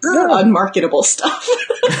the unmarketable stuff.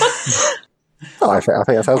 I think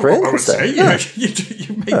that sounds really interesting.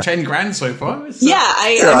 You made 10 grand so far. I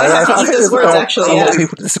might have to eat those words, actually. A lot of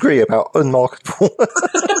people disagree about unmarketable.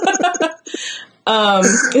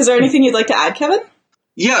 Is there anything you'd like to add, Kevin?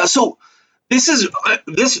 Yeah, so I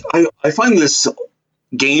find this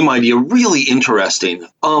game idea really interesting.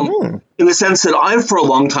 In the sense that I've for a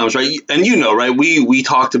long time, right, and right, we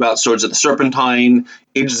talked about Swords of the Serpentine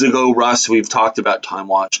ages ago, Russ, we've talked about Time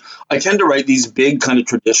Watch. I tend to write these big kind of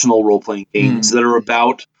traditional role-playing games that are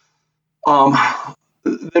about that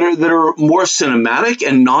are more cinematic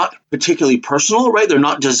and not particularly personal, right? They're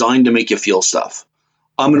not designed to make you feel stuff.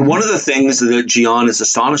 And one of the things that Gian is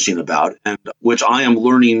astonishing about, and which I am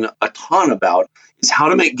learning a ton about, is how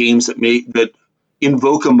to make games that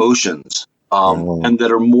invoke emotions and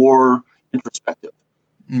that are more introspective.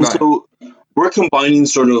 Right. So we're combining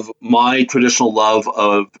sort of my traditional love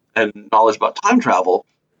of and knowledge about time travel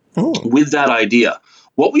with that idea.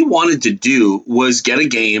 what we wanted to do was get a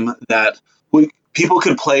game that people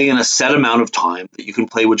could play in a set amount of time, that you can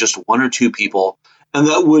play with just one or two people, and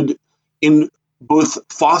that would in both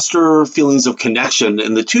foster feelings of connection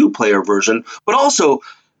in the 2-player version, but also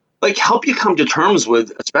like help you come to terms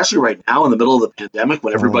with, especially right now in the middle of the pandemic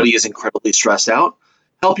when everybody is incredibly stressed out,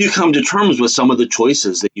 help you come to terms with some of the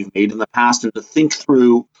choices that you've made in the past and to think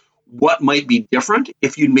through what might be different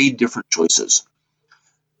if you'd made different choices.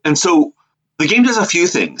 And so the game does a few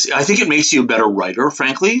things. I think it makes you a better writer,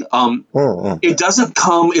 frankly. It doesn't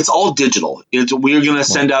come, it's all digital. We're going to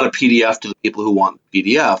send out a PDF to the people who want the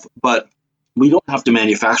PDF, but we don't have to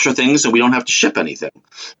manufacture things and we don't have to ship anything.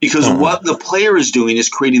 Because what the player is doing is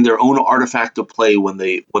creating their own artifact of play when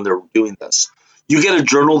they're doing this. You get a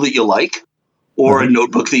journal that you like, or a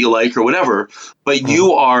notebook that you like, or whatever, but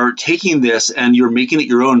you are taking this and you're making it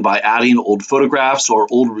your own by adding old photographs or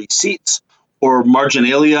old receipts, or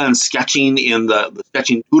marginalia and sketching in the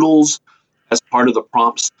sketching doodles as part of the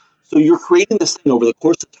prompts. So you're creating this thing over the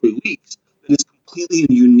course of 3 weeks that is completely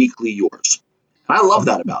and uniquely yours. And I love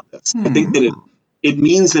that about this. I think that it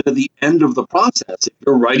means that at the end of the process, if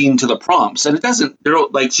you're writing to the prompts, and they're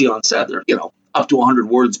like Xion said, they're up to 100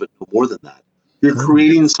 words, but no more than that. You're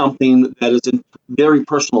creating something that is very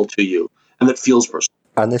personal to you and that feels personal.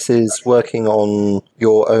 And this is working on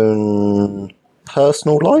your own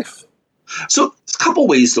personal life? So there's a couple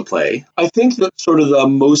ways to play. I think that sort of the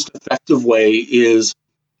most effective way is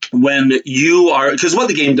when you are, because what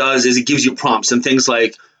the game does is it gives you prompts and things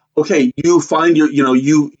like, okay, you find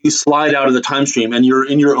you slide out of the time stream and you're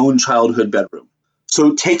in your own childhood bedroom.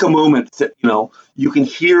 So take a moment that, you can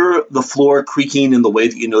hear the floor creaking in the way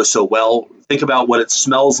that you know so well. Think about what it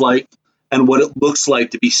smells like and what it looks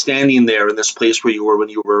like to be standing there in this place where you were when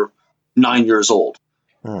you were 9 years old.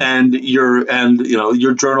 And your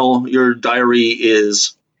journal, your diary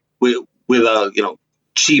is with a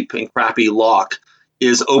cheap and crappy lock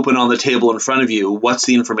is open on the table in front of you. What's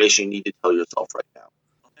the information you need to tell yourself right now?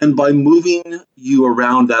 And by moving you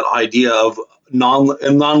around that idea of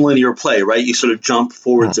non-linear play, right? You sort of jump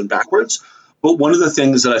forwards and backwards. But one of the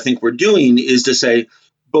things that I think we're doing is to say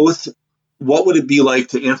both, what would it be like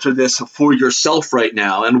to answer this for yourself right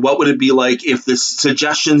now? And what would it be like if the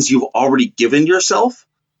suggestions you've already given yourself,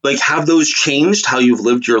 like, have those changed how you've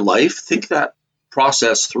lived your life? Think that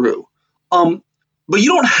process through. But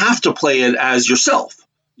you don't have to play it as yourself.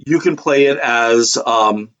 You can play it as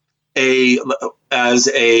a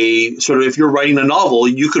sort of, if you're writing a novel,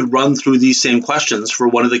 you could run through these same questions for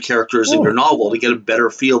one of the characters in your novel to get a better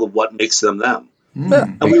feel of what makes them them. Yeah,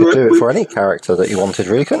 and you could do it for any character that you wanted,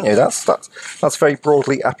 really, couldn't you? That's a very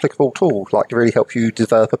broadly applicable tool, like to really help you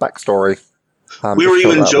develop a backstory. We were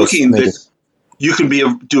even joking that you can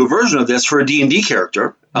do a version of this for a D&D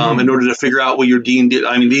character in order to figure out what your D&D.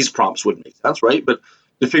 I mean, these prompts wouldn't make sense, right? But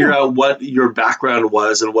to figure out what your background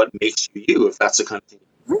was and what makes you, if that's the kind of thing.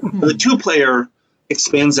 The 2-player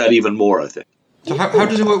expands that even more, I think. So how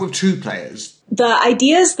does it work with 2 players? The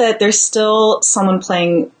idea is that there's still someone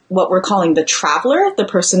playing what we're calling the traveler, the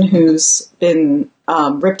person who's been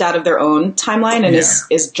ripped out of their own timeline and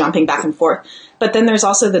is jumping back and forth. But then there's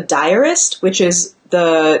also the diarist, which is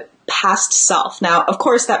the past self. Now, of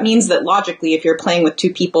course, that means that logically, if you're playing with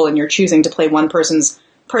 2 people and you're choosing to play one person's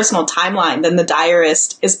personal timeline, then the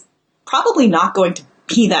diarist is probably not going to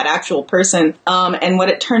be that actual person. And what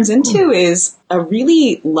it turns into is a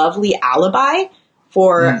really lovely alibi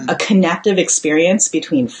for a connective experience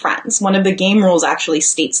between friends. One of the game rules actually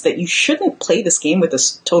states that you shouldn't play this game with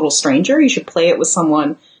a total stranger. You should play it with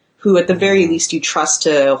someone who, at the very least, you trust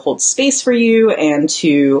to hold space for you and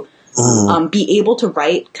to be able to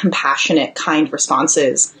write compassionate, kind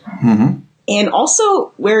responses. And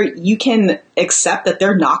also where you can accept that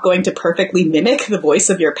they're not going to perfectly mimic the voice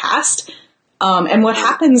of your past. And what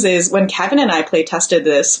happens is when Kevin and I play tested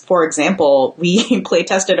this, for example, we play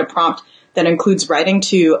tested a prompt that includes writing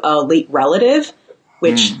to a late relative,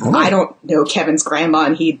 which I don't know Kevin's grandma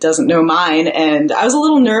and he doesn't know mine. And I was a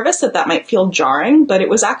little nervous that might feel jarring, but it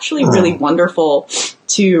was actually really wonderful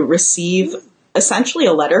to receive essentially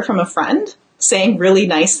a letter from a friend saying really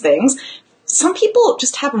nice things. Some people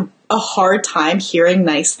just have a hard time hearing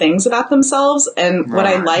nice things about themselves. And what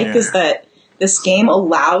I like is that this game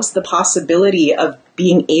allows the possibility of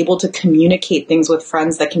being able to communicate things with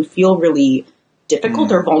friends that can feel really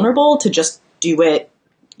difficult or vulnerable, to just do it,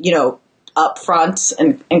 up front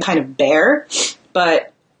and kind of bare.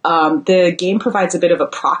 But the game provides a bit of a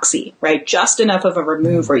proxy, right? Just enough of a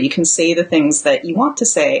remove where you can say the things that you want to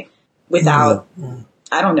say without,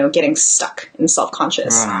 getting stuck and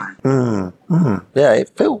self-conscious. Yeah,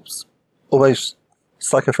 it feels almost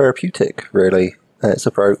psychotherapeutic, really, its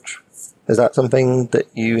approach. Is that something that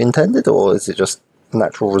you intended, or is it just a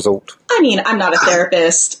natural result? I mean, I'm not a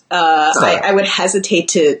therapist. I would hesitate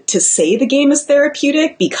to say the game is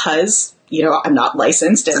therapeutic because, I'm not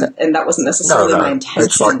licensed, and that wasn't necessarily my intention.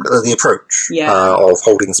 It's like the approach of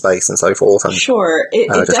holding space and so forth. And, sure. It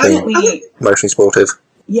definitely... emotionally supportive.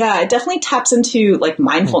 Yeah, it definitely taps into,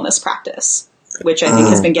 mindfulness practice, which I think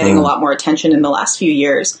has been getting a lot more attention in the last few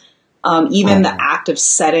years. Even the act of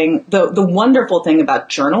setting... The wonderful thing about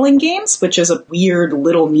journaling games, which is a weird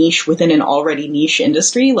little niche within an already niche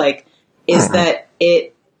industry, is that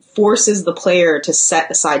it forces the player to set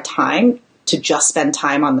aside time to just spend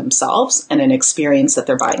time on themselves and an experience that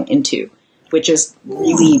they're buying into, which is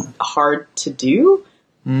really hard to do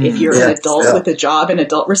if you're an adult with a job and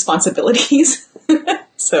adult responsibilities.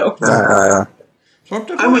 So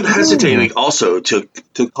I'm hesitating also to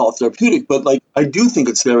call it therapeutic, but I do think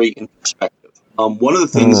it's very in perspective. One of the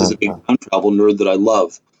things as a big time travel nerd that I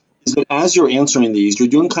love is that as you're answering these, you're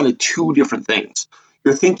doing kind of two different things.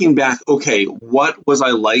 You're thinking back, okay, what was I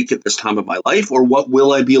like at this time of my life, or what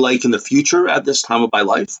will I be like in the future at this time of my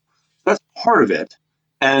life? That's part of it,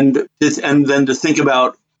 and then to think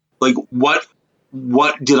about what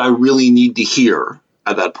did I really need to hear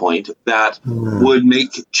at that point that would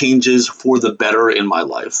make changes for the better in my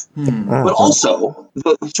life. But also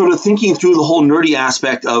sort of thinking through the whole nerdy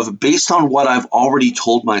aspect of based on what I've already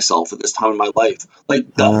told myself at this time in my life,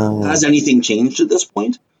 has anything changed at this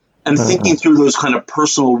point? And thinking through those kind of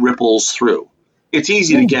personal ripples through. It's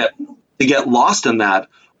easy to get lost in that,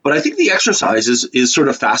 but I think the exercise is sort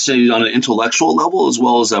of fascinating on an intellectual level as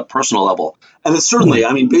well as a personal level. And it's certainly,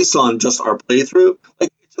 based on just our playthrough,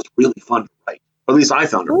 it's just really fun to write. Or at least I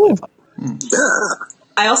found it really fun.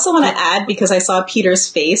 I also want to add, because I saw Peter's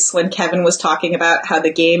face when Kevin was talking about how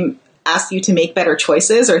the game asks you to make better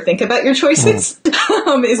choices or think about your choices,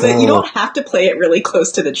 is that you don't have to play it really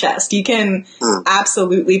close to the chest. You can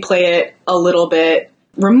absolutely play it a little bit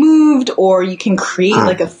removed, or you can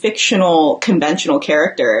create a fictional, conventional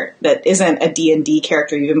character that isn't a D&D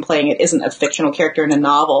character you've been playing. It isn't a fictional character in a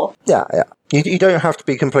novel. Yeah. You don't have to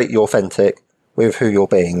be completely authentic with who you're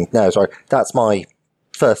being. No, sorry. That's my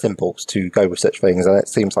first impulse to go with such things, and it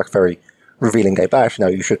seems like a very revealing game. But actually,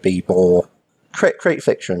 no, you should be more... create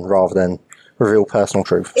fiction rather than reveal personal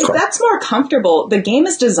truth. If that's more comfortable, the game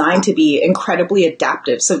is designed to be incredibly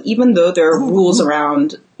adaptive. So even though there are rules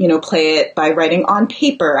around, play it by writing on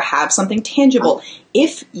paper, have something tangible,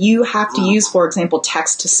 if you have to use, for example,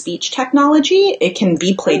 text-to-speech technology, it can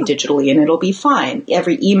be played digitally and it'll be fine.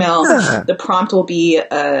 Every email, the prompt will be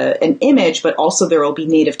an image, but also there will be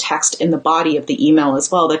native text in the body of the email as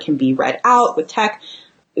well that can be read out with tech.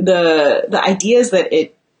 The idea is that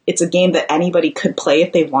it's a game that anybody could play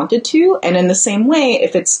if they wanted to. And in the same way,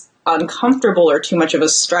 if it's uncomfortable or too much of a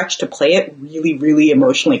stretch to play it really, really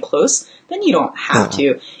emotionally close, then you don't have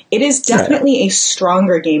to. It is definitely a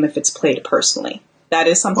stronger game if it's played personally. That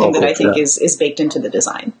is something that I think is baked into the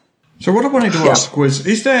design. So what I wanted to ask was,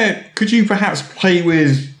 could you perhaps play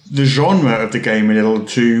with the genre of the game a little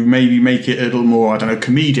to maybe make it a little more,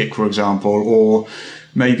 comedic, for example, or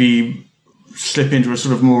maybe slip into a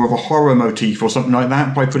sort of more of a horror motif or something like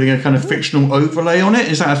that by putting a kind of fictional overlay on it?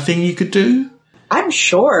 Is that a thing you could do? I'm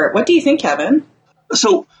sure. What do you think, Kevin?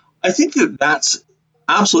 So I think that's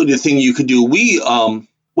absolutely a thing you could do. We,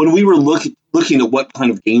 when we were looking at what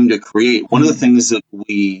kind of game to create, one of the things that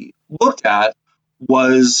we looked at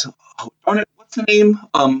was, what's the name?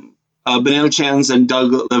 Banana Chan's and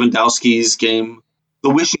Doug Lewandowski's game, The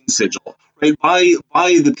Wishing Sigil. Right,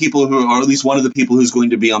 by the people who are at least one of the people who's going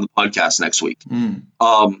to be on the podcast next week. And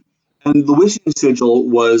The Wishing Sigil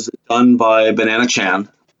was done by Banana Chan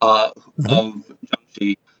of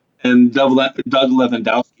Jiangxi and Doug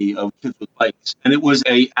Lewandowski of Kids with Bikes. And it was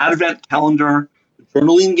a advent calendar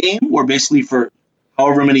journaling game where basically for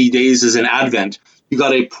however many days is an advent, you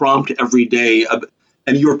got a prompt every day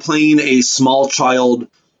and you're playing a small child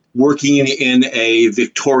working in a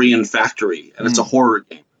Victorian factory, and it's a horror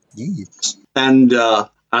game. And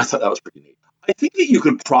I thought that was pretty neat. I think that you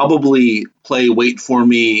could probably play Wait For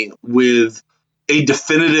Me with a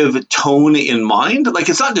definitive tone in mind.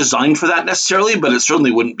 It's not designed for that necessarily, but it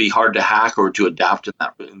certainly wouldn't be hard to hack or to adapt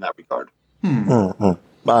in that regard.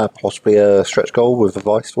 Possibly a stretch goal with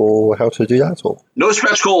advice for how to do that? Or no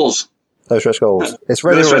stretch goals. No stretch goals. It's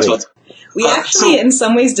ready already. We actually, in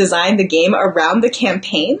some ways, designed the game around the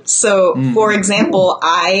campaign. So, for example,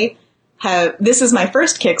 this is my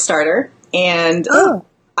first Kickstarter, and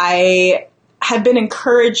I had been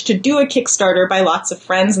encouraged to do a Kickstarter by lots of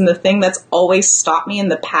friends, and the thing that's always stopped me in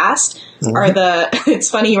the past are it's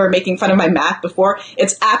funny you were making fun of my math before.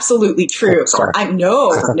 It's absolutely true.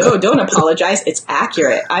 No, don't apologize. It's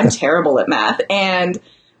accurate. I'm terrible at math. And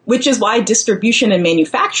which is why distribution and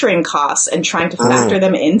manufacturing costs and trying to factor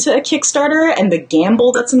them into a Kickstarter and the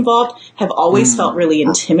gamble that's involved have always felt really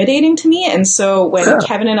intimidating to me. And so when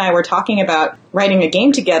Kevin and I were talking about writing a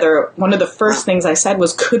game together, one of the first things I said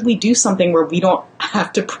was, could we do something where we don't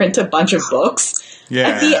have to print a bunch of books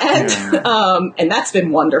at the end? And that's been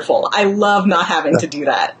wonderful. I love not having to do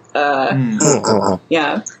that.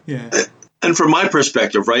 Yeah. And from my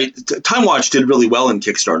perspective, right, Time Watch did really well in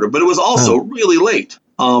Kickstarter, but it was also really late.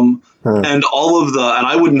 And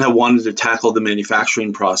I wouldn't have wanted to tackle the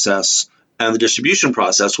manufacturing process and the distribution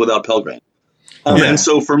process without Pelgrane. And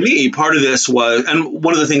so for me, part of this was, and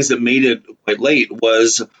one of the things that made it quite late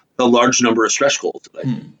was the large number of stretch goals, which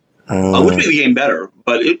made the game better,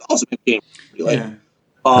 but it also made the game pretty late.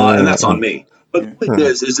 And that's on me. But the point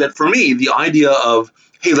is that for me, the idea of,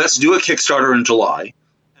 hey, let's do a Kickstarter in July,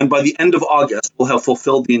 and by the end of August, we'll have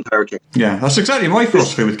fulfilled the entire Kickstarter. Yeah, that's exactly my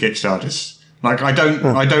philosophy with Kickstarters. Like, I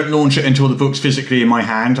don't launch it until the book's physically in my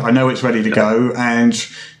hand. I know it's ready to go, and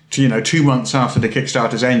 2 months after the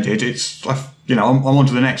Kickstarter's ended, it's I'm on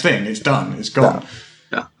to the next thing. It's done. It's gone.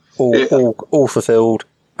 All fulfilled,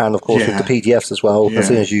 and of course with the PDFs as well. As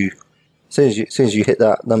soon as you hit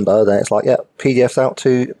that number, then it's like, PDFs out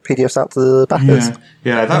to the backers.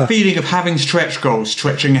 That feeling of having stretch goals,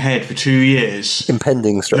 stretching ahead for 2 years,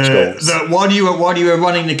 impending stretch goals. While you were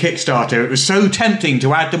running the Kickstarter, it was so tempting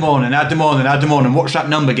to add them on and watch that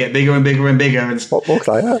number get bigger and bigger and bigger. And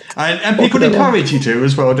people encourage you to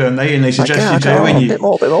as well, don't they? And they suggest you to. A bit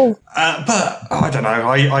more. But I don't know.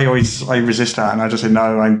 I resist that, and I just say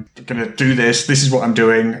no. I'm going to do this. This is what I'm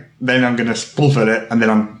doing. Then I'm going to fulfill it, and then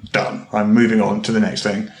I'm done. I'm moving on to the next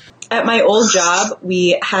thing. At my old job,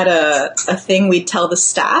 we had a thing we'd tell the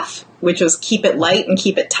staff, which was keep it light and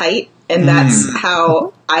keep it tight. And that's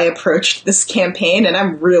how I approached this campaign, and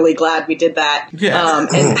I'm really glad we did that.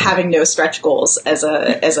 And having no stretch goals as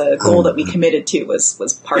a goal that we committed to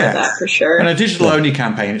was part of that for sure. And a digital-only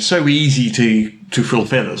campaign, it's so easy to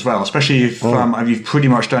fulfill as well, especially if you've pretty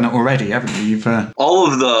much done it already, haven't you? All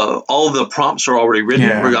of the prompts are already written.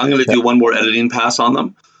 I'm going to do one more editing pass on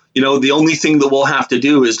them. The only thing that we'll have to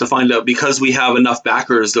do is to find out, because we have enough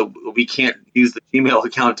backers that we can't use the Gmail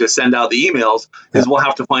account to send out the emails, is we'll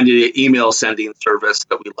have to find an email sending service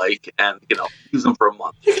that we like and, use them for a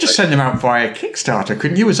month. You could just send them out via Kickstarter,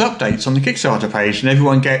 couldn't you, as updates on the Kickstarter page, and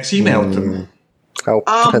everyone gets emailed them?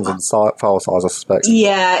 Depends on the file size, I suspect.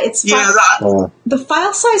 Yeah, the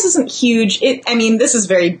file size isn't huge. This is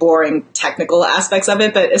very boring technical aspects of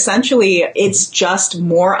it, but essentially it's just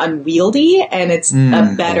more unwieldy, and it's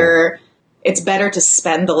it's better to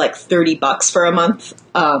spend the $30 for a month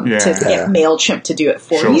to get MailChimp to do it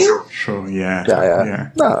for you. Sure,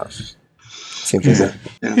 No, seems easy.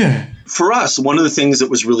 For us, one of the things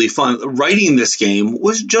that was really fun writing this game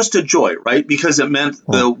was just a joy, right? Because it meant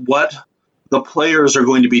what the players are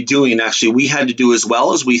going to be doing, actually, we had to do as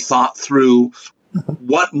well, as we thought through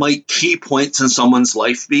what might key points in someone's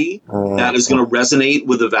life be that is going to resonate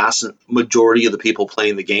with the vast majority of the people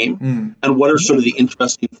playing the game, and what are sort of the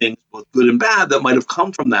interesting things, both good and bad, that might have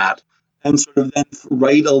come from that, and sort of then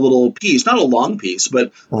write a little piece, not a long piece,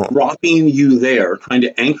 but dropping you there, trying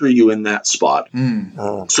to anchor you in that spot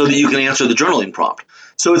so that you can answer the journaling prompt.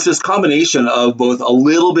 So it's this combination of both a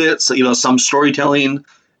little bit, some storytelling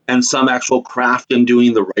and some actual craft in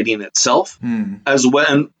doing the writing itself, as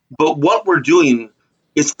well. But what we're doing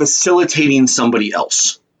is facilitating somebody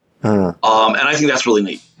else. And I think that's really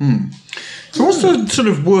neat. So what's the sort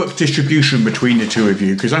of work distribution between the two of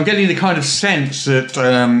you? Because I'm getting the kind of sense that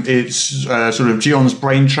it's sort of Gion's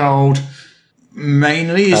brainchild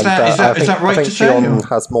mainly. Is that right to say? I think Gion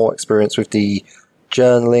has more experience with the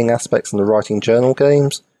journaling aspects and the writing journal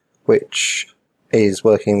games, which is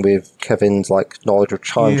working with Kevin's knowledge of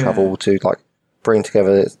time travel to bring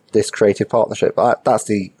together this creative partnership. That's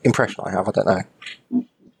the impression I have. I don't know.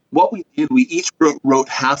 What we did, we each wrote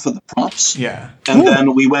half of the prompts. Yeah. And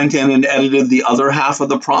then we went in and edited the other half of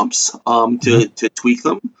the prompts to tweak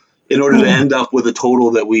them in order to end up with a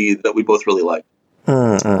total that we both really liked.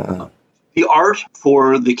 The art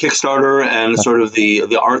for the Kickstarter and sort of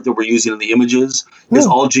the art that we're using in the images is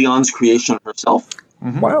all Gion's creation herself.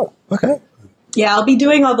 Wow. Okay. Yeah, I'll be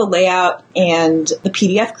doing all the layout and the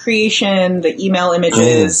PDF creation, the email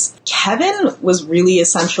images. Kevin was really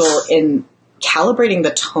essential in calibrating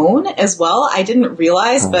the tone as well. I didn't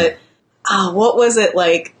realize, but what was it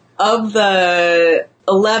of the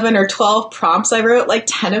 11 or 12 prompts I wrote, like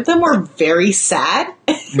 10 of them were very sad.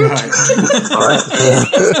 Right.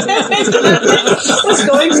 was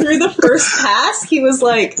going through the first pass, he was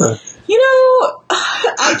like,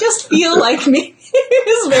 I just feel like me. He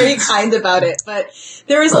was very kind about it, but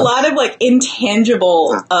there is a lot of like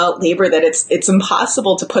intangible labor that it's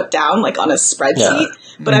impossible to put down like on a spreadsheet. Yeah.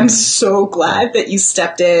 But I'm so glad that you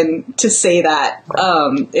stepped in to say that.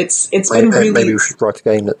 It's been really. Maybe we should write a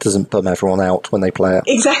game that doesn't bum everyone out when they play it.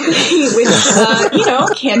 Exactly, which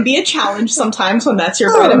can be a challenge sometimes when that's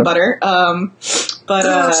your bread and butter.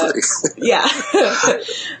 Yeah.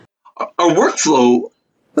 Our workflow.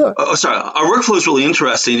 Our workflow is really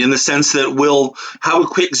interesting in the sense that we'll have a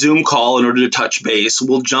quick Zoom call in order to touch base.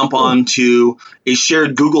 We'll jump onto a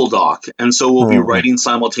shared Google Doc, and so we'll be writing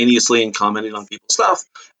simultaneously and commenting on people's stuff.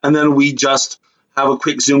 And then we just have a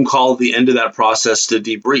quick Zoom call at the end of that process to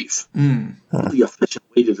debrief. The efficient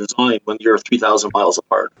way to design when you're 3,000 miles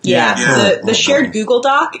apart. Yeah. The shared Google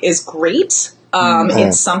Doc is great.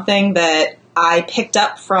 It's something that I picked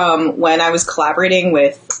up from when I was collaborating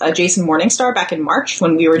with Jason Morningstar back in March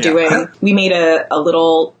when we were we made a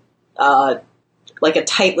little, like a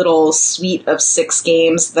tight little suite of 6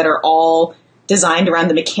 games that are all designed around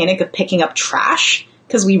the mechanic of picking up trash.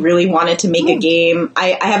 Because we really wanted to make a game.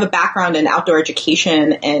 I have a background in outdoor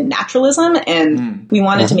education and naturalism, and we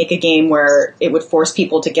wanted to make a game where it would force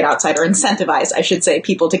people to get outside, or incentivize, I should say,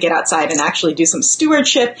 people to get outside and actually do some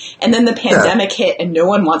stewardship. And then the pandemic hit, and no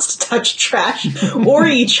one wants to touch trash or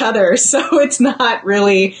each other. So it's not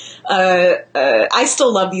really. I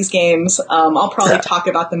still love these games. I'll probably talk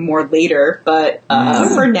about them more later, but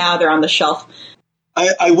for now, they're on the shelf.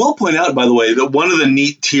 I will point out, by the way, that one of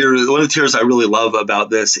the tiers I really love about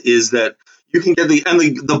this is that you can get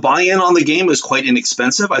the buy-in on the game is quite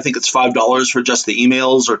inexpensive. I think it's $5 for just the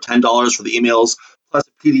emails, or $10 for the emails, plus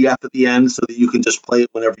a PDF at the end, so that you can just play it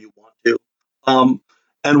whenever you want to.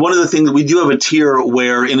 And one of the things that we do have a tier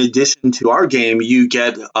where, in addition to our game, you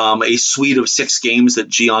get a suite of 6 games that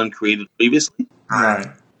Gian created previously. Right.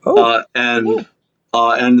 And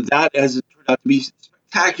that has turned out to be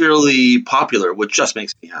spectacularly popular, which just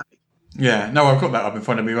makes me happy. Yeah, no, I've got that up in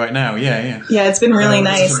front of me right now. Yeah. Yeah, it's been really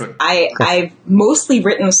nice. I've mostly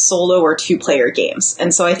written solo or 2-player games,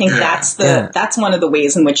 and so I think that's one of the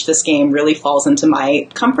ways in which this game really falls into my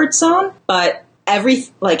comfort zone. But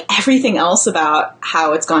everything else about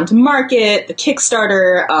how it's gone to market, the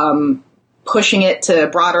Kickstarter, pushing it to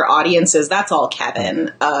broader audiences, that's all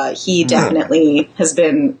Kevin. He definitely has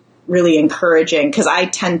been really encouraging, because I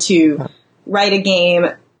tend to write a game,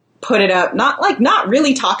 put it up, not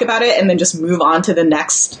really talk about it, and then just move on to the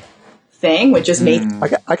next thing, which is make.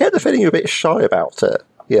 I get the feeling you're a bit shy about it.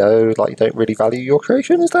 Like you don't really value your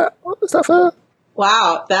creation. Is that fair?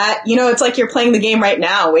 Wow, that it's like you're playing the game right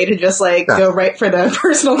now. Way to just go right for the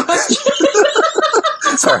personal question.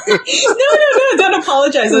 Sorry. No, don't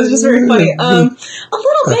apologize. It was just very funny. A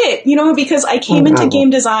little bit, because I came into game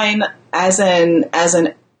design as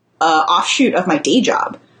an offshoot of my day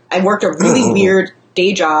job. I worked a really weird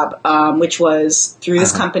day job, which was through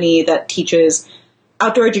this company that teaches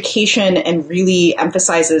outdoor education and really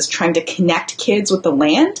emphasizes trying to connect kids with the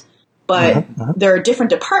land. But there are different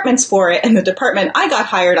departments for it, and the department I got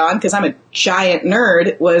hired on, because I'm a giant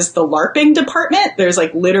nerd, was the LARPing department. There's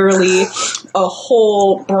literally a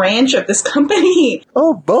whole branch of this company.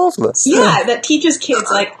 Oh, marvelous. Yeah, that teaches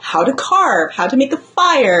kids how to carve, how to make a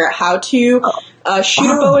fire, how to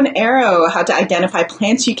shoot a bow and arrow, how to identify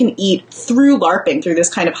plants you can eat through LARPing, through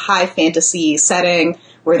this kind of high fantasy setting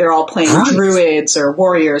where they're all playing druids or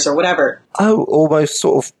warriors or whatever. Oh, almost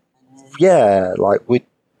sort of,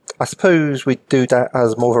 I suppose we'd do that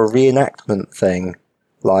as more of a reenactment thing.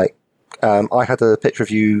 I had a picture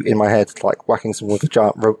of you in my head, whacking someone with a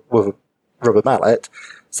giant with a rubber mallet,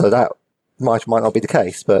 so that might not be the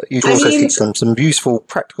case, but you'd also teach them some useful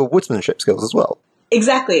practical woodsmanship skills as well.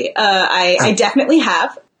 Exactly. I definitely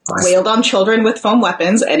have wailed on children with foam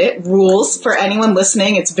weapons, and it rules for anyone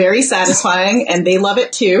listening. It's very satisfying, and they love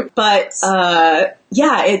it too. But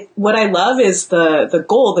what I love is the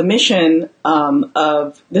goal, the mission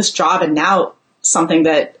of this job, and now something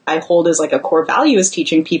that I hold as a core value is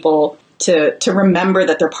teaching people to remember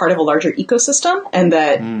that they're part of a larger ecosystem, and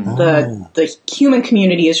that the human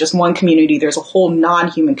community is just one community. There's a whole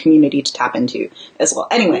non-human community to tap into as well.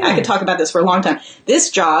 Anyway, I could talk about this for a long time.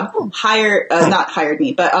 This job not hired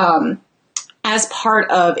me, but as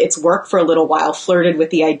part of its work for a little while, flirted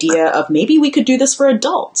with the idea of maybe we could do this for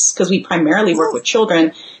adults, because we primarily work with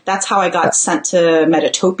children. That's how I got sent to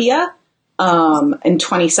Metatopia in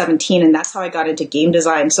 2017, and that's how I got into game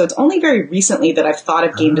design. So it's only very recently that I've thought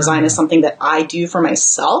of game design as something that I do for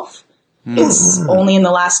myself. It's only in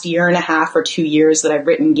the last year and a half or 2 years that I've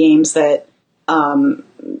written games that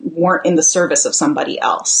weren't in the service of somebody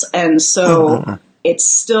else. And so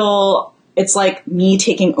it's like me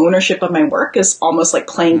taking ownership of my work is almost like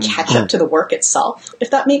playing catch up to the work itself,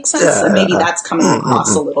 if that makes sense. And maybe that's coming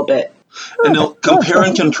across a little bit. And now compare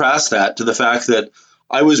and contrast that to the fact that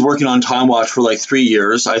I was working on Time Watch for like 3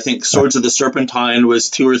 years. I think Swords of the Serpentine was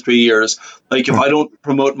 2 or 3 years. Like if I don't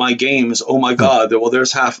promote my games, oh my God,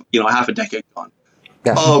 there's half a decade gone.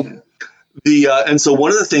 Yeah. And so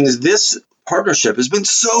one of the things, this partnership has been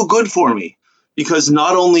so good for me because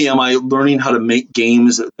not only am I learning how to make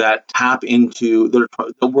games that tap into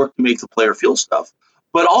that work to make the player feel stuff,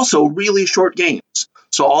 but also really short games.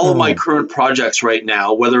 So all of my current projects right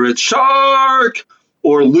now, whether it's Shark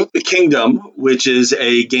or Loot the Kingdom, which is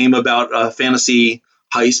a game about fantasy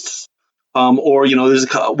heists, or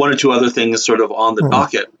there's one or two other things sort of on the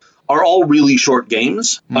docket, are all really short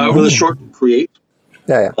games, really short to create.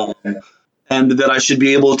 Yeah. And that I should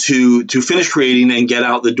be able to finish creating and get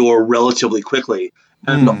out the door relatively quickly.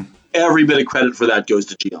 And every bit of credit for that goes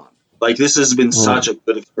to Gian. Like, this has been such a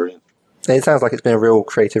good experience. It sounds like it's been a real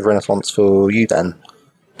creative renaissance for you then,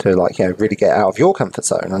 to really get out of your comfort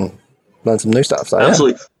zone and learn some new stuff. So,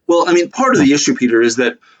 absolutely. Yeah. Well, I mean, part of the issue, Peter, is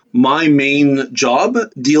that my main job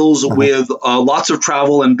deals with lots of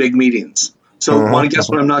travel and big meetings. So, want to guess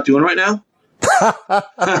what I'm not doing right now?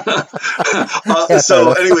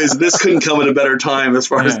 So, anyways, this couldn't come at a better time as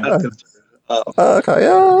far as that goes. Okay,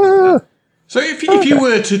 yeah. So if you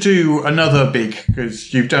were to do another big,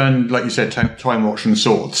 because you've done, like you said, Time Watch and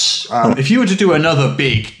Swords, if you were to do another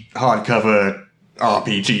big hardcover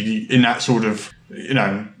RPG in that sort of,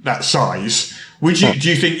 that size, do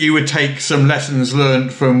you think you would take some lessons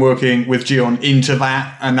learned from working with Gian into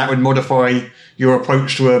that, and that would modify your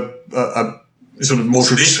approach to a sort of more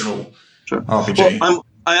traditional RPG? Well,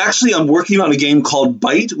 I'm working on a game called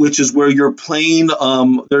Bite, which is where you're playing.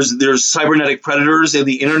 There's cybernetic predators in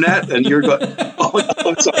the internet, and you're going. Oh,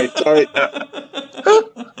 I'm sorry.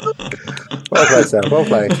 Well played, Sam. Well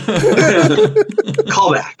played.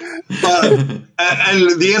 Call back.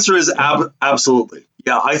 And the answer is absolutely.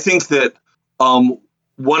 Yeah, I think that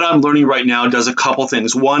what I'm learning right now does a couple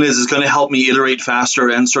things. One is it's going to help me iterate faster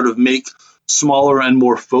and sort of make smaller and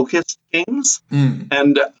more focused games,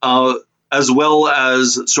 and as well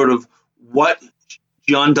as sort of what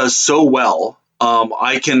Gian does so well,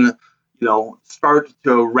 I can, start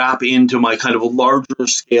to wrap into my kind of larger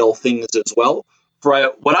scale things as well.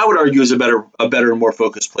 For what I would argue is a better and more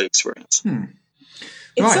focused play experience.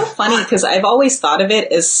 It's so funny because I've always thought of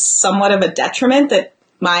it as somewhat of a detriment that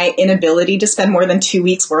my inability to spend more than 2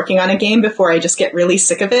 weeks working on a game before I just get really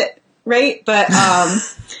sick of it, right? But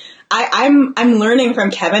I'm learning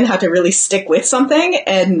from Kevin how to really stick with something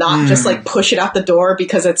and not just like push it out the door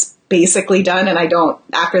because it's basically done and I don't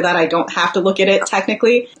have to look at it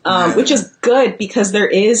technically, which is good because there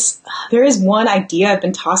is one idea I've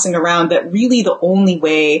been tossing around that really the only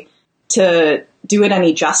way to do it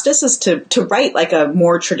any justice is to write like a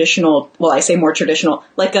more traditional, well, I say more traditional,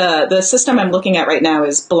 like the system I'm looking at right now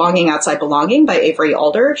is Belonging Outside Belonging by Avery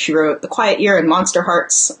Alder. She wrote The Quiet Year and Monster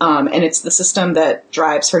Hearts, and it's the system that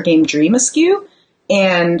drives her game Dream Askew.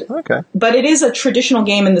 But it is a traditional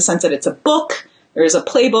game in the sense that it's a book. There's a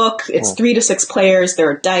playbook. It's 3 to 6 players. There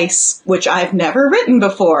are dice, which I've never written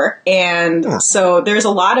before. And so there's a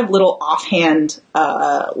lot of little offhand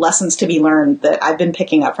lessons to be learned that I've been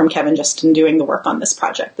picking up from Kevin just in doing the work on this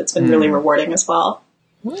project. That's been really rewarding as well.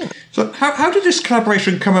 So how did this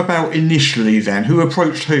collaboration come about initially then? Who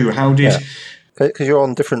approached who? How did... Because you're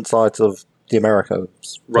on different sides of the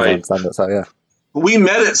Americas. Right. So, yeah. We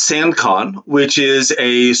met at SandCon, which is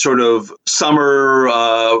a sort of summer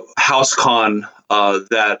house con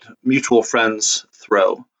that mutual friends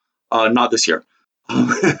throw. Not this year.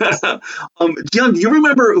 Gian, do you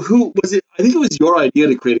remember who was it? I think it was your idea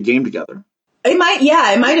to create a game together. It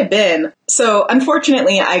might have been. So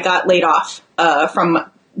unfortunately, I got laid off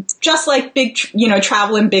from just like big,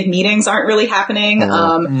 travel and big meetings aren't really happening.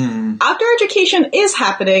 Outdoor education is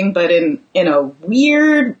happening, but in a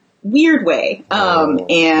weird way.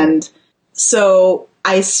 And so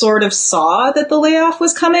I sort of saw that the layoff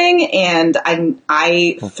was coming, and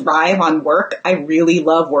I thrive on work. I really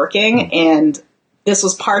love working, and this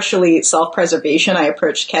was partially self-preservation. I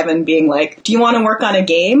approached Kevin being like, do you want to work on a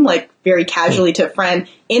game? Like, very casually to a friend.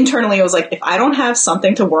 Internally, I was like, if I don't have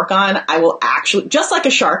something to work on, I will actually, just like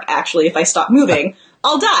a shark, actually, if I stop moving,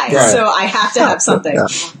 I'll die. Right. So I have to have something.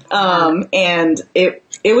 And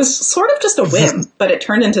it was sort of just a whim, but it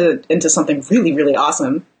turned into something really, really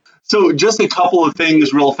awesome. So just a couple of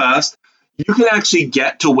things real fast. you can actually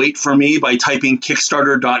get to Wait For Me by typing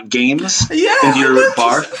Kickstarter.games Yeah, into your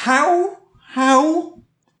bar. How?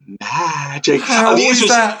 Magic. How is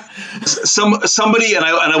that? Somebody, and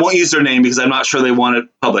I won't use their name because I'm not sure they want it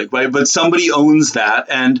public, right? But somebody owns that,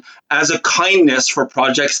 and as a kindness for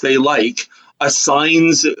projects they like,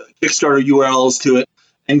 assigns Kickstarter URLs to it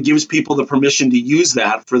and gives people the permission to use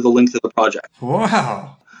that for the link to the project.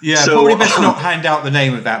 Wow. Yeah, So, probably best not hand out the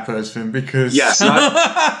name of that person because... Yes,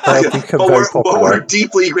 Become but very we're popular.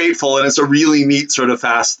 deeply grateful, and it's a really neat sort of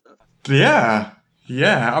fast. Yeah.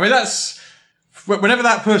 I mean, that's... Whenever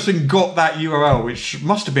that person got that URL, which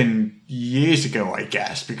must have been years ago, I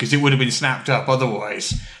guess, because it would have been snapped up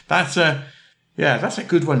otherwise. That's a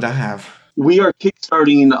good one to have. We are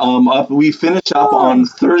kickstarting up. We finish up on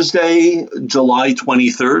Thursday, July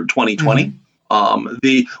 23rd, 2020.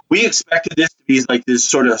 We expected this to be like this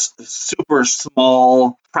sort of super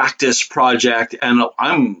small practice project, and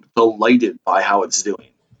I'm delighted by how it's doing.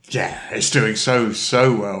 Yeah, it's doing so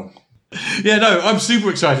well. Yeah, no, I'm super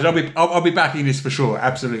excited. I'll be backing this for sure.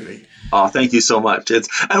 Absolutely. Oh, thank you so much.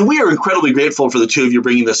 And we are incredibly grateful for the two of you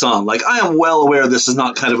bringing this on. Like, I am well aware this is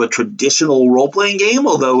not kind of a traditional role-playing game,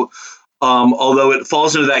 although it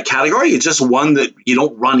falls into that category. It's just one that you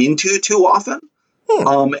don't run into too often.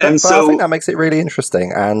 But I think that makes it really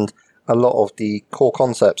interesting, and a lot of the core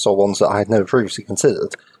concepts are ones that I had never previously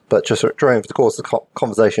considered, but just during the course of the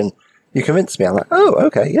conversation, you convinced me. I'm like, oh,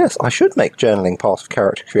 okay, yes, I should make journaling part of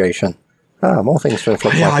character creation. More things to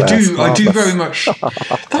inflict. Yeah, I do very much.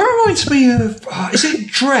 That reminds me of, is it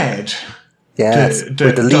Dread? Yeah, with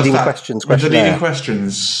the leading questions. With the leading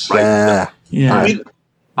questions. Right. Yeah.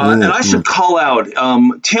 And I should call out,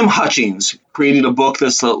 Tim Hutchings created a book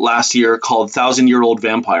this last year called 1,000-Year-Old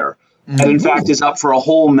Vampire. And in fact, is up for a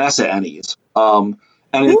whole mess of Ennies. And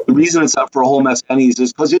the reason it's up for a whole mess of Ennies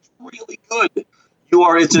is because it's really good.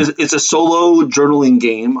 It's a solo journaling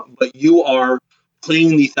game, but you are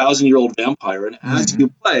playing the 1,000-year-old vampire, and as you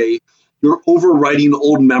play, you're overwriting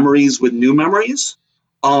old memories with new memories.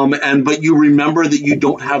 But you remember that you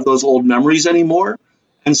don't have those old memories anymore,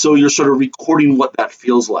 and so you're sort of recording what that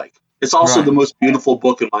feels like. It's also the most beautiful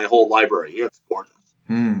book in my whole library. It's gorgeous.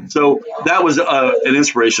 So that was an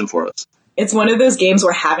inspiration for us. It's one of those games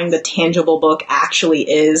where having the tangible book actually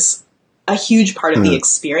is a huge part of the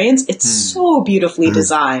experience. It's so beautifully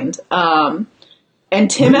designed. And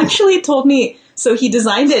Tim actually told me, so he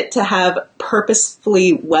designed it to have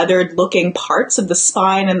purposefully weathered looking parts of the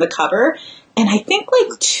spine and the cover. And I think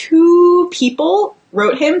like 2 people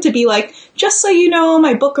wrote him to be like, just so you know,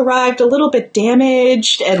 my book arrived a little bit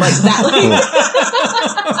damaged, and like that,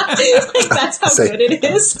 like that's how good it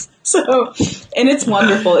is. So, and it's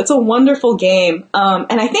wonderful. It's a wonderful game.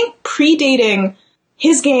 And I think predating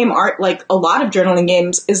his game, like a lot of journaling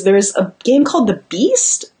games, is there's a game called The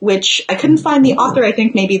Beast, which I couldn't find the author. I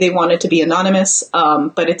think maybe they wanted to be anonymous,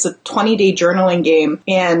 but it's a 20-day journaling game.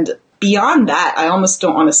 And beyond that, I almost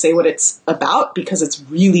don't want to say what it's about because it's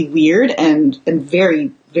really weird and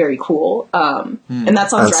very, very cool. And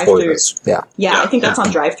that's on DriveThru. Yeah, I think that's on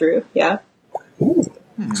DriveThru. Yeah. Ooh.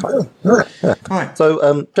 Right.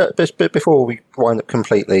 So, just before we wind up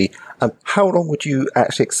completely, how long would you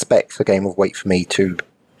actually expect a game of Wait For Me to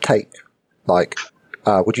take? Like,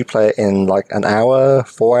 would you play it in like an hour,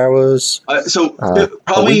 4 hours?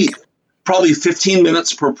 Probably 15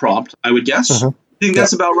 minutes per prompt, I would guess. I think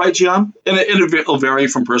that's about right, Gian. And it'll vary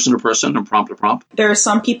from person to person and prompt to prompt. There are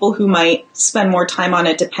some people who might spend more time on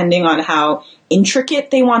it depending on how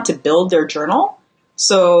intricate they want to build their journal.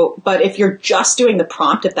 So, but if you're just doing the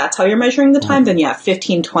prompt, if that's how you're measuring the time, then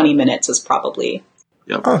 15, 20 minutes is probably...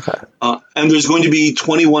 Yep. Okay. And there's going to be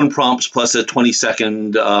 21 prompts plus a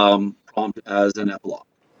 20-second prompt as an epilogue.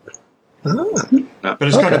 But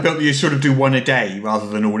it's kind of built that you sort of do one a day rather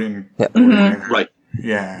than all in... Right.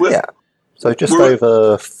 Yeah. So just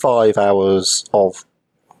over 5 hours of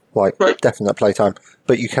definite playtime,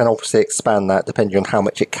 but you can obviously expand that depending on how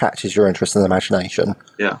much it catches your interest and imagination.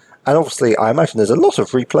 Yeah. And obviously, I imagine there's a lot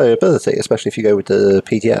of replayability, especially if you go with the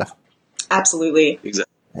PDF. Absolutely.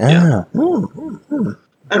 Exactly. Yeah. And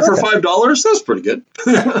for $5, that's pretty good.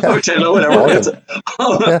 Or $10,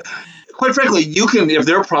 whatever. Quite frankly, you can, if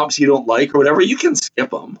there are prompts you don't like or whatever, you can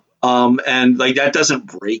skip them. And like that doesn't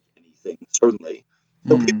break anything, certainly.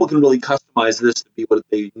 So people can really customize this to be what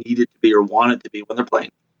they need it to be or want it to be when they're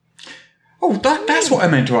playing. Oh, that's what I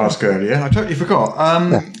meant to ask earlier. I totally forgot.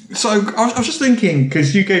 So I was just thinking,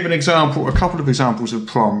 because you gave a couple of examples of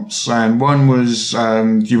prompts, and one was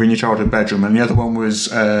you in your childhood bedroom, and the other one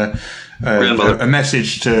was a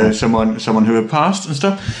message to someone who had passed and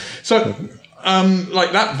stuff. So,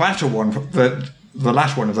 like that latter one, the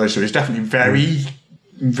last one of those two is definitely very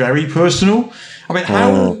very personal. I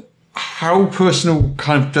mean, how personal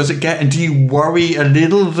kind of does it get? And do you worry a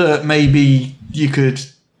little that maybe you could,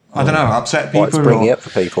 I don't know, upset people? It's bringing it up for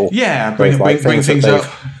people. Yeah, bring things up.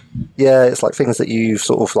 Yeah, it's like things that you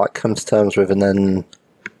sort of like come to terms with, and then,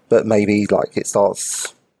 but maybe like it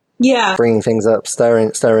starts bringing things up,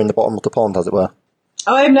 stirring the bottom of the pond, as it were.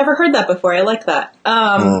 Oh, I've never heard that before. I like that.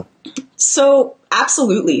 So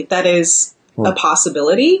absolutely, that is a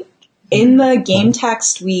possibility. In the game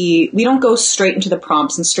text, we don't go straight into the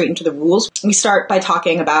prompts and straight into the rules. We start by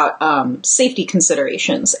talking about safety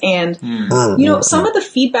considerations. And, some of the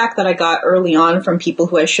feedback that I got early on from people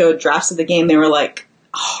who I showed drafts of the game, they were like,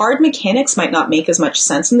 hard mechanics might not make as much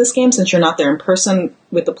sense in this game since you're not there in person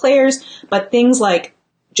with the players, but things like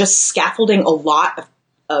just scaffolding a lot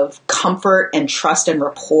of comfort and trust and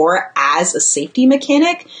rapport as a safety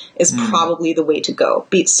mechanic is probably the way to go.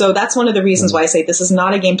 So that's one of the reasons why I say this is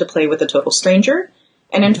not a game to play with a total stranger.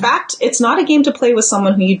 And in fact, it's not a game to play with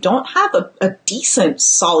someone who you don't have a decent,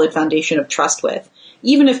 solid foundation of trust with.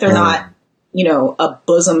 Even if they're not, a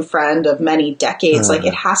bosom friend of many decades, like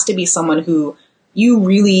it has to be someone who you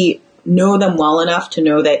really know them well enough to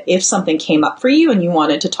know that if something came up for you and you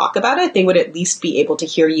wanted to talk about it, they would at least be able to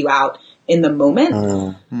hear you out in the moment.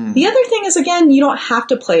 The other thing is, again, you don't have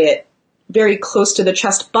to play it very close to the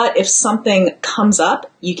chest, but if something comes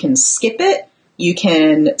up, you can skip it. You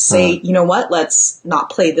can say, you know what, let's not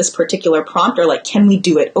play this particular prompt, or like, can we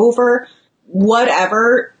do it over?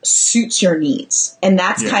 Whatever suits your needs. And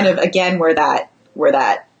that's kind of, again, where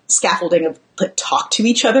that scaffolding of talk to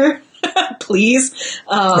each other, please,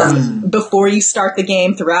 before you start the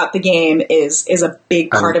game, throughout the game is a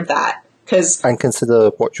big part of that. And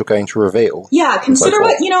consider what you're going to reveal. Yeah, consider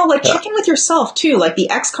check in with yourself too. Like the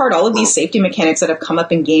X card, all of these safety mechanics that have come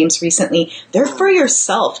up in games recently, they're for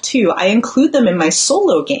yourself too. I include them in my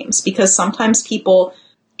solo games because sometimes people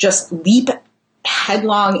just leap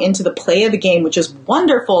headlong into the play of the game, which is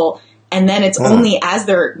wonderful. And then it's only as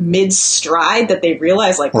they're mid-stride that they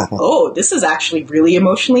realize, like, oh, this is actually really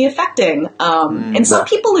emotionally affecting. And some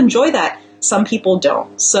people enjoy that. Some people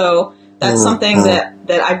don't. So that's something that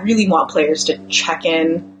I really want players to check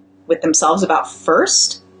in with themselves about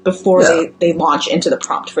first before they launch into the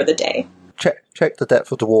prompt for the day. Check the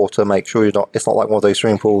depth of the water. Make sure it's not like one of those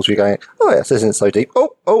swimming pools where you're going, oh yes, this isn't so deep.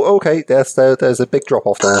 Oh, okay, there's a big drop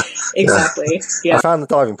off there. Exactly. Yeah. I found the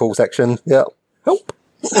diving pool section. Yeah. Help.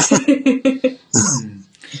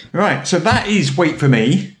 Right, so that is Wait For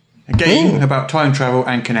Me, a game about time travel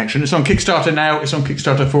and connection. It's on Kickstarter now. It's on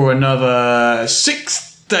Kickstarter for another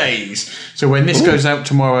 6 days. So when this goes out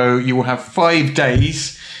tomorrow, you will have 5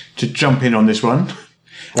 days to jump in on this one.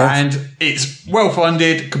 Yes. And it's well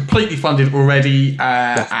funded, completely funded already,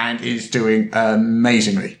 and is doing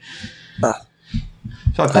amazingly.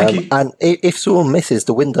 So thank you. And if someone misses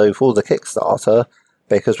the window for the Kickstarter,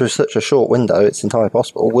 because with such a short window, it's entirely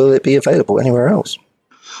possible, will it be available anywhere else?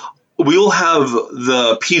 We will have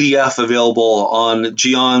the PDF available on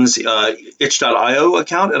Gion's itch.io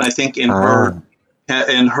account, and I think in her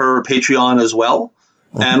Patreon as well.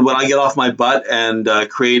 And when I get off my butt and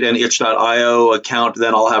create an itch.io account,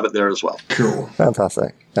 then I'll have it there as well. Cool.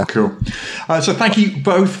 Fantastic. Yeah. Cool. So thank you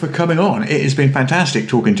both for coming on. It has been fantastic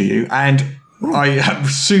talking to you. And I am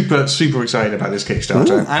super, super excited about this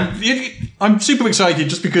Kickstarter. And I'm super excited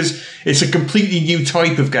just because it's a completely new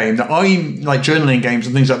type of game that I'm, like journaling games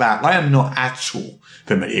and things like that, I am not at all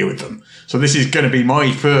familiar with them. So this is going to be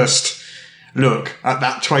my first look at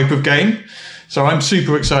that type of game. So I'm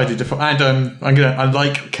super excited I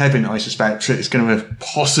like Kevin, I suspect it's going to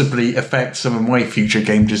possibly affect some of my future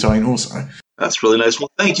game design also. That's really nice. Well,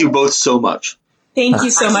 thank you both so much. Thank you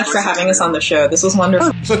so much for having us on the show. This was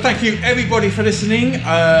wonderful. So thank you everybody for listening.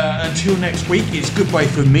 Until next week, it's goodbye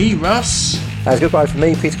for me, Russ. And goodbye for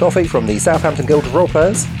me, Peter Coffey from the Southampton Guild of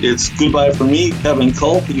Roleplayers. It's goodbye for me, Kevin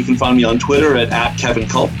Culp. You can find me on Twitter at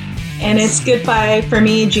 @KevinCulp. And it's goodbye for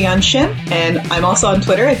me, Gian Shim. And I'm also on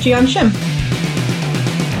Twitter at Gian Shim.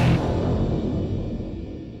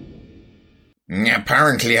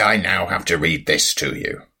 Apparently I now have to read this to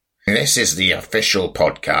you. This is the official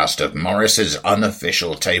podcast of Morris's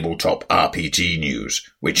unofficial tabletop RPG news,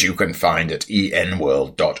 which you can find at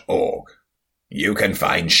enworld.org. You can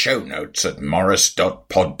find show notes at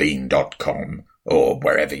morris.podbean.com or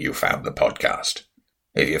wherever you found the podcast.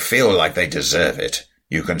 If you feel like they deserve it,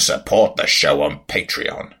 you can support the show on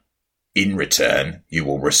Patreon. In return, you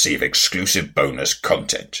will receive exclusive bonus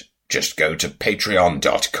content. Just go to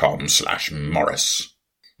patreon.com/Morris.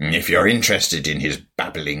 If you're interested in his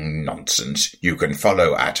babbling nonsense, you can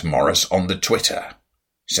follow @Morris on the Twitter.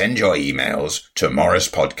 Send your emails to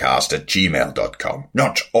morrispodcast@gmail.com.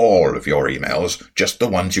 Not all of your emails, just the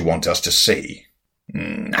ones you want us to see.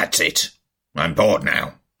 That's it. I'm bored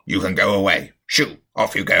now. You can go away. Shoo,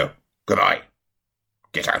 off you go. Goodbye.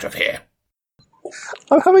 Get out of here.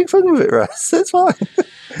 I'm having fun with it, Russ. It's fine.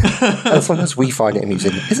 As long as we find it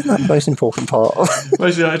amusing. Isn't that the most important part?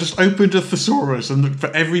 Basically, I just opened a thesaurus and looked for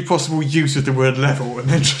every possible use of the word level and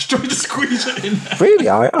then just tried to squeeze it in there. Really?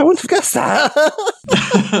 I wouldn't have guessed that.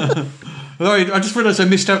 I just realised I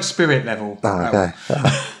missed out spirit level. Oh, okay.